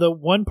 I know the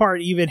one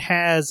part even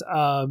has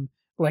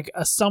like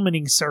a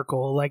summoning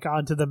circle like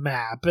onto the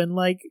map and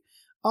like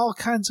all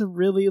kinds of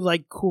really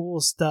like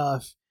cool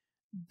stuff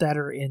that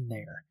are in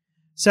there.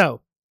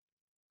 So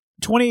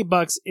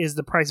 $28 is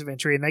the price of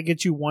entry, and that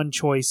gets you one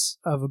choice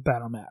of a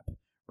battle map,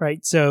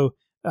 right? So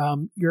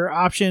your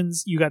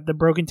options, you got the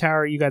Broken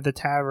Tower, you got the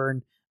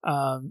Tavern,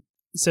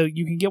 so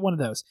you can get one of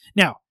those.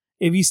 Now,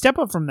 if you step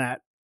up from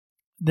that,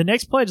 the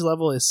next pledge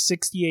level is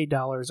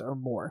 $68 or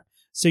more.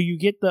 So you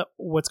get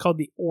what's called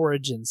the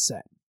Origin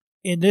set.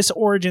 In this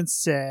Origin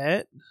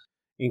set,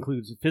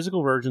 Includes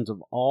physical versions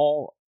of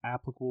all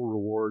applicable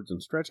rewards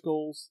and stretch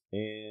goals,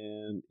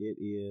 and it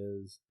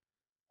is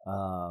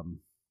I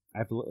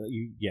have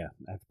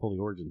to pull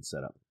the origin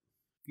setup.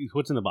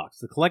 What's in the box?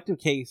 The collective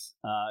case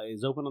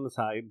is open on the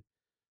side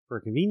for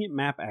convenient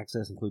map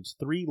access. Includes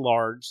 3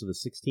 large, so the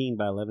 16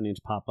 by 11 inch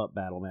pop-up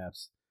battle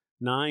maps,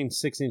 9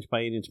 6-inch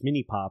by 8-inch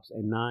mini pops,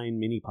 and 9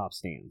 mini pop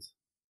stands.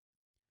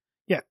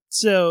 Yeah,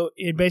 so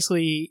it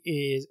basically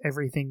is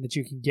everything that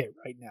you can get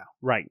right now.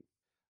 Right.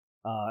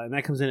 And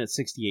that comes in at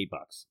 $68.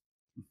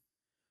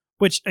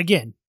 Which,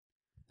 again,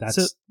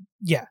 That's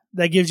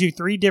that gives you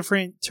 3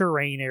 different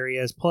terrain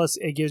areas, plus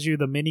it gives you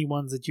the mini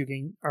ones that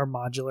are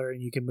modular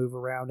and you can move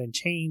around and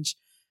change.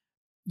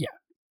 Yeah.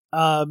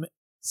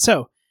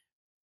 So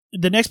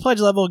the next pledge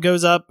level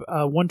goes up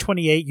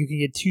 128. You can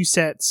get 2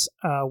 sets,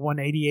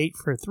 188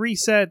 for 3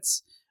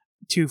 sets,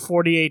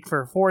 248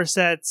 for 4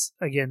 sets.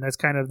 Again, that's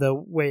kind of the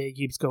way it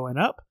keeps going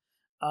up.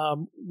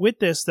 With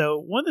this, though,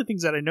 one of the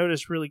things that I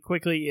noticed really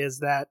quickly is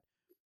that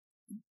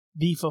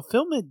the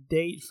fulfillment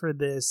date for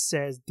this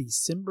says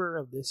December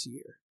of this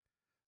year.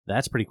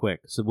 That's pretty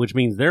quick. So, which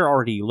means they're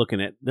already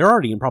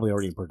probably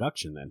already in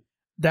production then.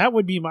 That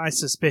would be my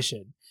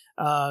suspicion.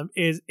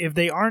 Is if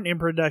they aren't in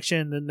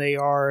production, then they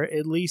are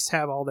at least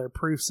have all their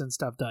proofs and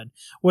stuff done.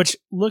 Which,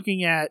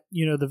 looking at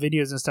the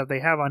videos and stuff they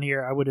have on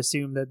here, I would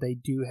assume that they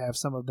do have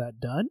some of that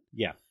done.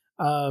 Yeah.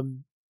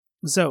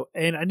 So,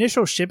 and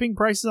initial shipping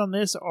prices on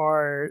this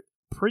are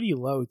pretty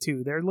low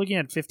too. They're looking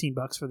at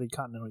 $15 for the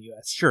continental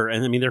US. Sure,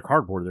 and I mean they're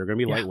cardboard. They're going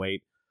to be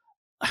lightweight.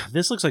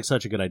 This looks like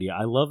such a good idea.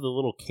 I love the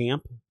little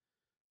camp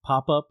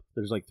pop up.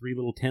 There's like 3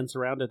 little tents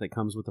around it that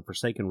comes with the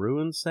Forsaken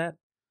Ruins set.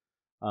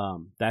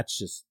 That's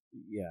just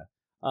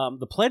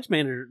the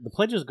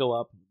pledges go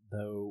up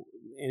though,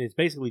 and it's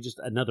basically just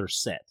another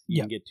set.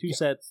 You can get 2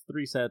 sets,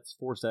 3 sets,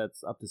 4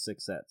 sets, up to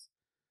 6 sets.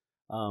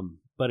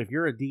 But if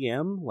you're a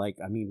DM,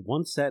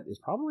 1 set is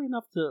probably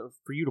enough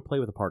for you to play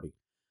with a party.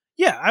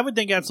 Yeah, I would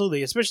think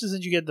absolutely, especially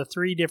since you get the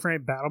 3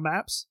 different battle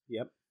maps.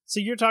 Yep. So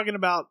you're talking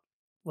about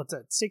what's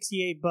that?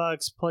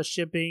 $68 plus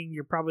shipping.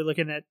 You're probably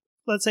looking at,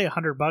 let's say,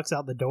 $100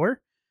 out the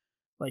door.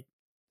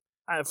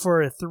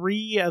 For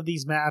 3 of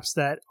these maps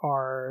that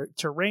are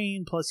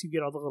terrain, plus you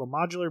get all the little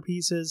modular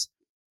pieces.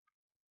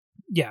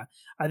 Yeah,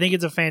 I think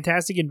it's a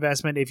fantastic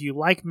investment if you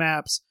like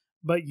maps,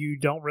 but you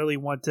don't really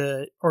want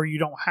to, or you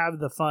don't have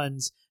the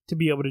funds to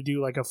be able to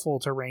do like a full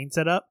terrain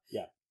setup.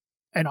 Yeah.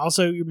 And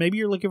also, maybe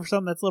you're looking for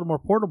something that's a little more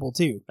portable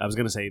too. I was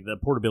going to say the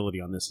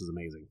portability on this is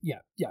amazing. Yeah.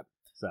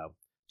 So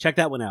check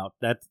that one out.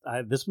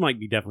 This might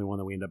be definitely one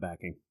that we end up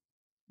backing.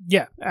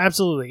 Yeah,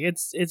 absolutely.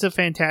 It's a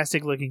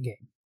fantastic looking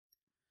game.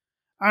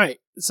 All right,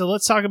 so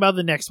let's talk about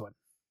the next one.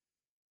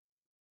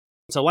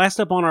 So last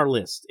up on our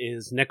list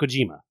is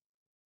Nekojima.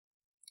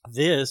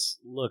 This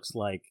looks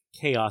like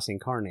chaos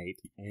incarnate,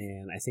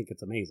 and I think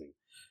it's amazing.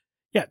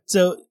 Yeah,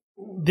 so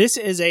this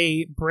is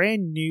a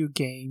brand new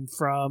game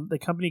from the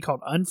company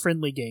called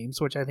Unfriendly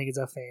Games, which I think is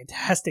a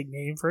fantastic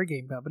name for a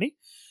game company.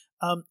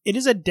 It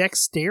is a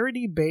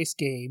dexterity-based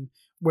game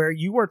where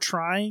you are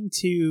trying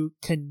to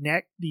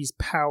connect these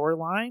power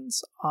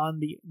lines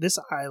on this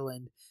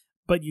island,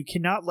 but you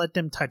cannot let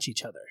them touch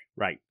each other.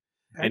 Right.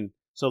 Okay. And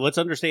so let's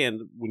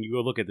understand, when you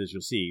go look at this,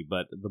 you'll see,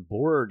 but the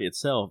board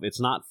itself, it's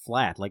not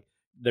flat. Like,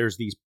 there's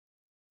these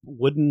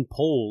wooden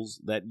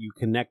poles that you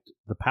connect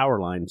the power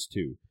lines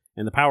to,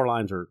 and the power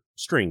lines are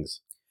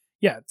strings.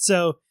 Yeah,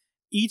 so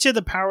each of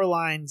the power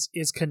lines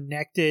is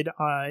connected,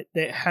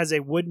 that has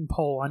a wooden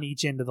pole on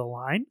each end of the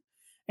line.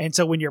 And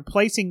so when you're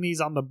placing these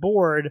on the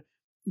board,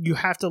 you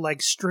have to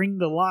string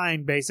the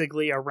line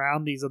basically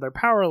around these other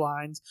power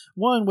lines,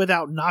 1,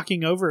 without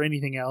knocking over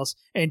anything else,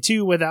 and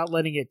 2, without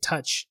letting it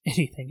touch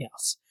anything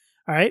else.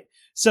 All right.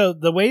 So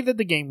the way that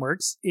the game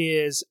works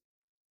is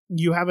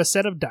you have a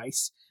set of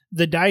dice.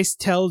 The dice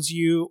tells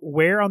you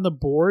where on the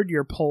board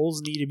your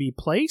poles need to be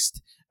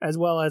placed, as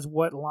well as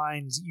what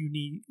lines you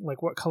need,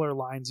 what color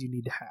lines you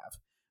need to have.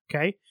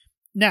 Okay.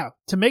 Now,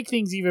 to make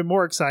things even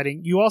more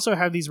exciting, you also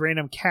have these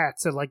random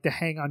cats that like to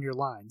hang on your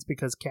lines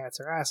because cats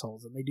are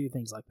assholes and they do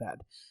things like that.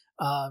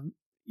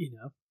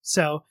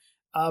 So,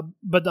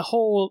 but the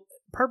whole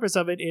purpose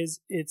of it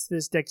is it's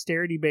this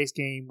dexterity-based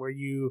game where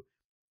you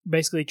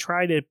basically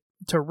try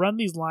to run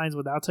these lines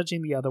without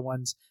touching the other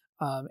ones.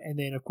 And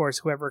then, of course,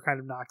 whoever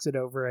kind of knocks it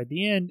over at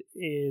the end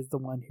is the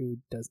one who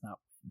does not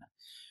win.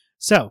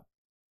 So,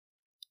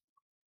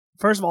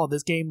 first of all,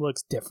 this game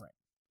looks different.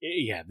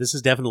 Yeah, this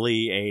is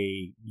definitely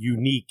a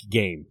unique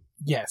game.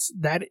 Yes,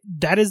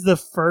 that is the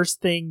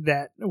first thing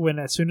that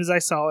as soon as I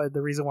saw it,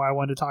 the reason why I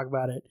wanted to talk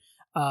about it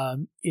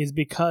is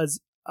because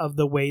of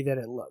the way that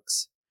it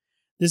looks.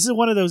 This is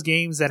one of those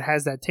games that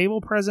has that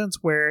table presence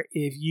where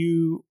if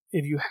you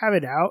have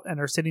it out and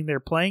are sitting there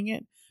playing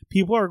it,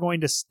 people are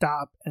going to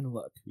stop and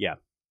look. Yeah.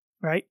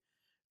 Right?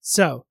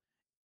 So,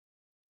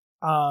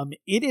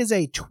 it is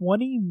a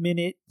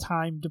 20-minute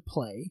time to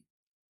play.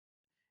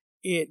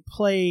 It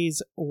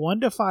plays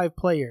 1 to 5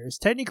 players,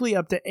 technically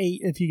up to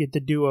 8 if you get the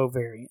duo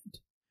variant,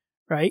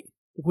 right?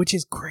 Which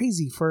is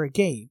crazy for a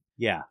game.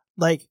 Yeah.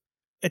 A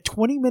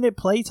 20-minute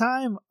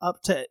playtime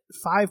up to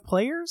 5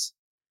 players?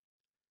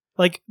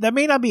 Like, that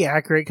may not be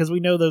accurate because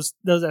we know those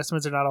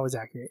estimates are not always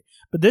accurate.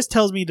 But this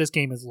tells me this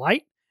game is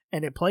light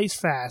and it plays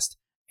fast.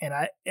 And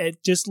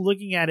just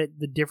looking at it,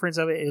 the difference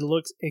of it, it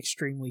looks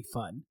extremely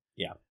fun.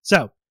 Yeah.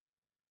 So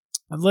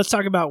let's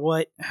talk about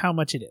how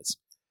much it is.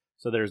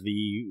 So there's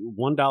the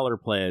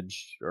 $1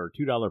 pledge or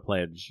 $2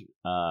 pledge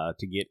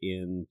to get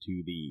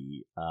into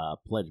the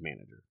pledge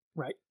manager.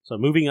 Right. So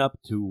moving up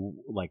to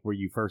like where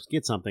you first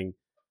get something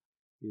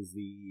is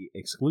the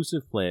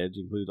exclusive pledge.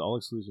 Includes all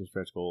exclusive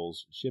stretch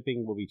goals.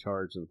 Shipping will be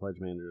charged in the pledge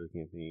manager of the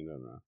campaign. Blah,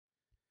 blah, blah.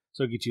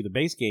 So it gets you the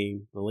base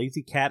game, the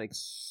Lazy Cat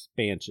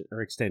expansion or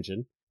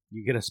extension.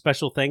 You get a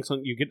special thanks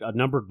on. You get a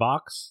numbered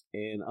box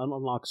and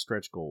unlock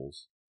stretch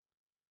goals.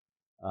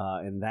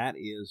 And that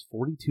is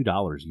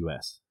 $42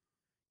 US.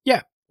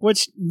 Yeah,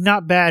 which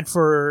not bad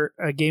for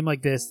a game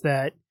like this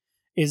that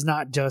is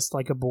not just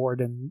like a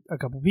board and a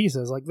couple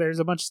pieces. Like, there's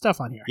a bunch of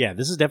stuff on here. Yeah,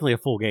 this is definitely a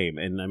full game,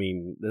 and I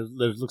mean,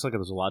 there looks like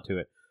there's a lot to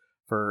it.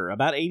 For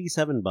about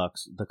 $87,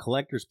 the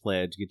Collector's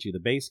Pledge gets you the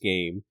base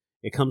game.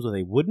 It comes with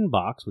a wooden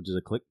box, which is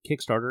a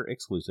Kickstarter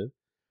exclusive,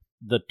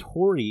 the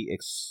Tori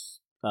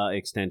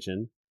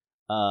extension,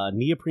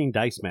 neoprene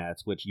dice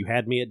mats, which you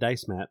had me at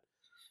dice mat,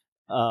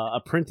 a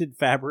printed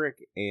fabric,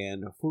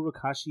 and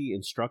Furukashi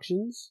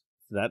instructions.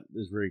 That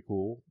is very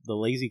cool. The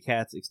Lazy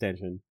Cats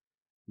extension,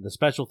 the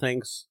special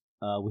thanks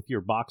with your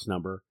box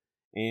number,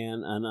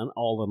 and an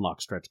all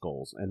unlocked stretch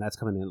goals, and that's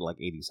coming in at like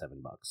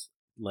 $87.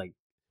 Like,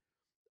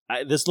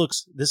 this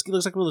looks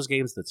like one of those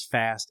games that's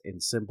fast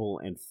and simple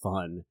and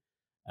fun,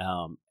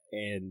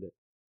 and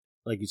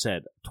like you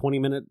said,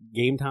 20-minute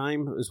game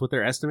time is what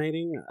they're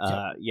estimating.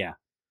 Yeah,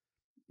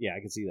 I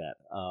can see that.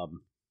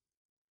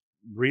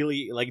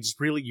 Really, like, just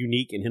really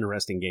unique and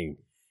interesting game.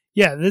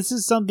 Yeah, this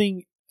is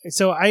something.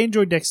 So I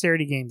enjoy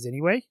dexterity games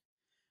anyway.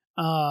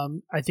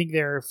 I think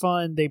they're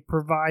fun. They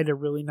provide a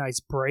really nice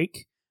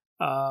break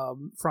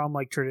from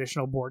like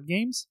traditional board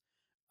games.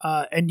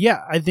 And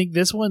yeah, I think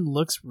this one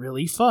looks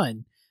really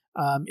fun.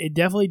 It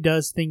definitely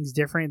does things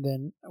different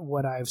than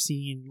what I've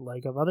seen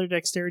like of other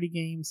dexterity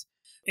games.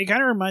 It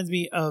kind of reminds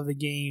me of the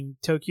game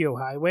Tokyo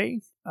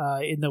Highway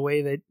in the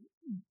way that,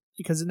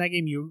 because in that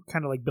game you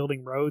kind of like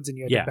building roads and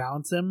you had to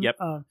balance them. Yep.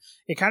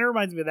 It kind of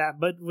reminds me of that,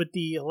 but with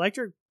the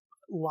electric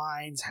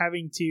lines,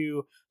 having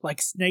to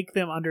like snake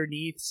them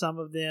underneath some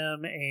of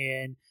them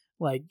and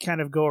like kind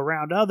of go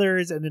around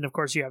others, and then of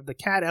course you have the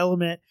cat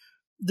element.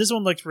 This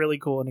one looks really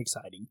cool and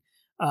exciting.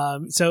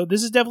 So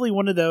this is definitely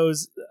one of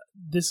those.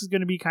 This is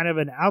going to be kind of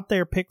an out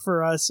there pick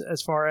for us,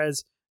 as far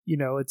as, you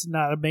know, it's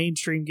not a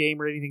mainstream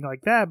game or anything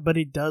like that, but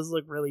it does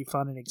look really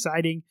fun and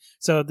exciting.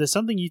 So if there's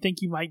something you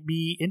think you might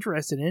be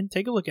interested in,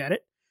 take a look at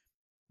it,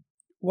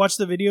 watch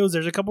the videos.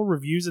 There's a couple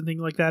reviews and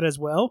things like that as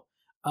well.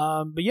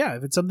 But yeah,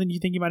 if it's something you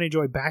think you might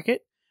enjoy, back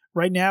it.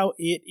 Right now,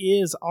 it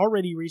is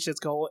already reached its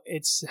goal.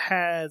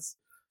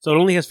 So it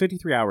only has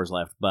 53 hours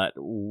left, but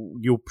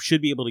you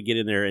should be able to get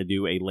in there and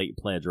do a late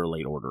pledge or a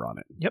late order on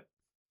it. Yep.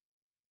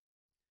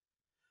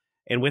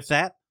 And with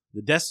that,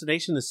 the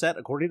destination is set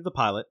according to the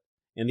pilot,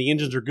 and the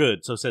engines are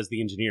good, so says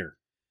the engineer.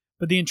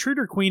 But the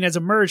intruder queen has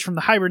emerged from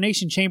the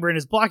hibernation chamber and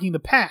is blocking the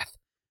path.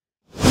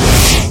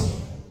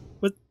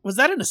 Was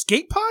that an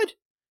escape pod?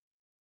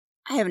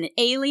 I have an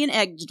alien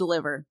egg to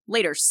deliver.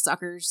 Later,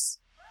 suckers.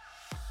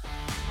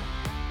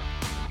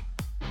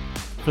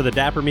 For the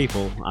Dapper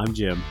Meeple, I'm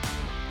Jim.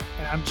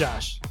 And I'm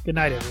Josh. Good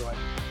night, everyone.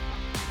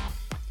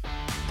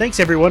 Thanks,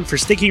 everyone, for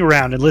sticking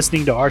around and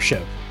listening to our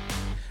show.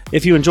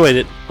 If you enjoyed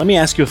it, let me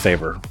ask you a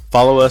favor.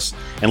 Follow us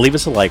and leave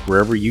us a like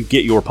wherever you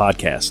get your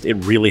podcast. It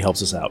really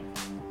helps us out.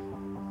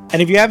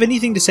 And if you have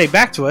anything to say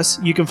back to us,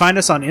 you can find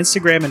us on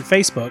Instagram and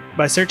Facebook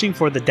by searching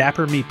for The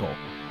Dapper Meeple.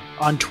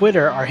 On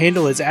Twitter, our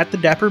handle is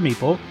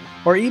 @TheDapperMeeple,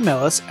 or email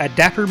us at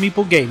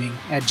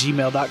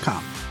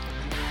dappermeeplegaming@gmail.com.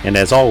 And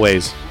as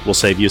always, we'll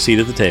save you a seat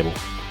at the table.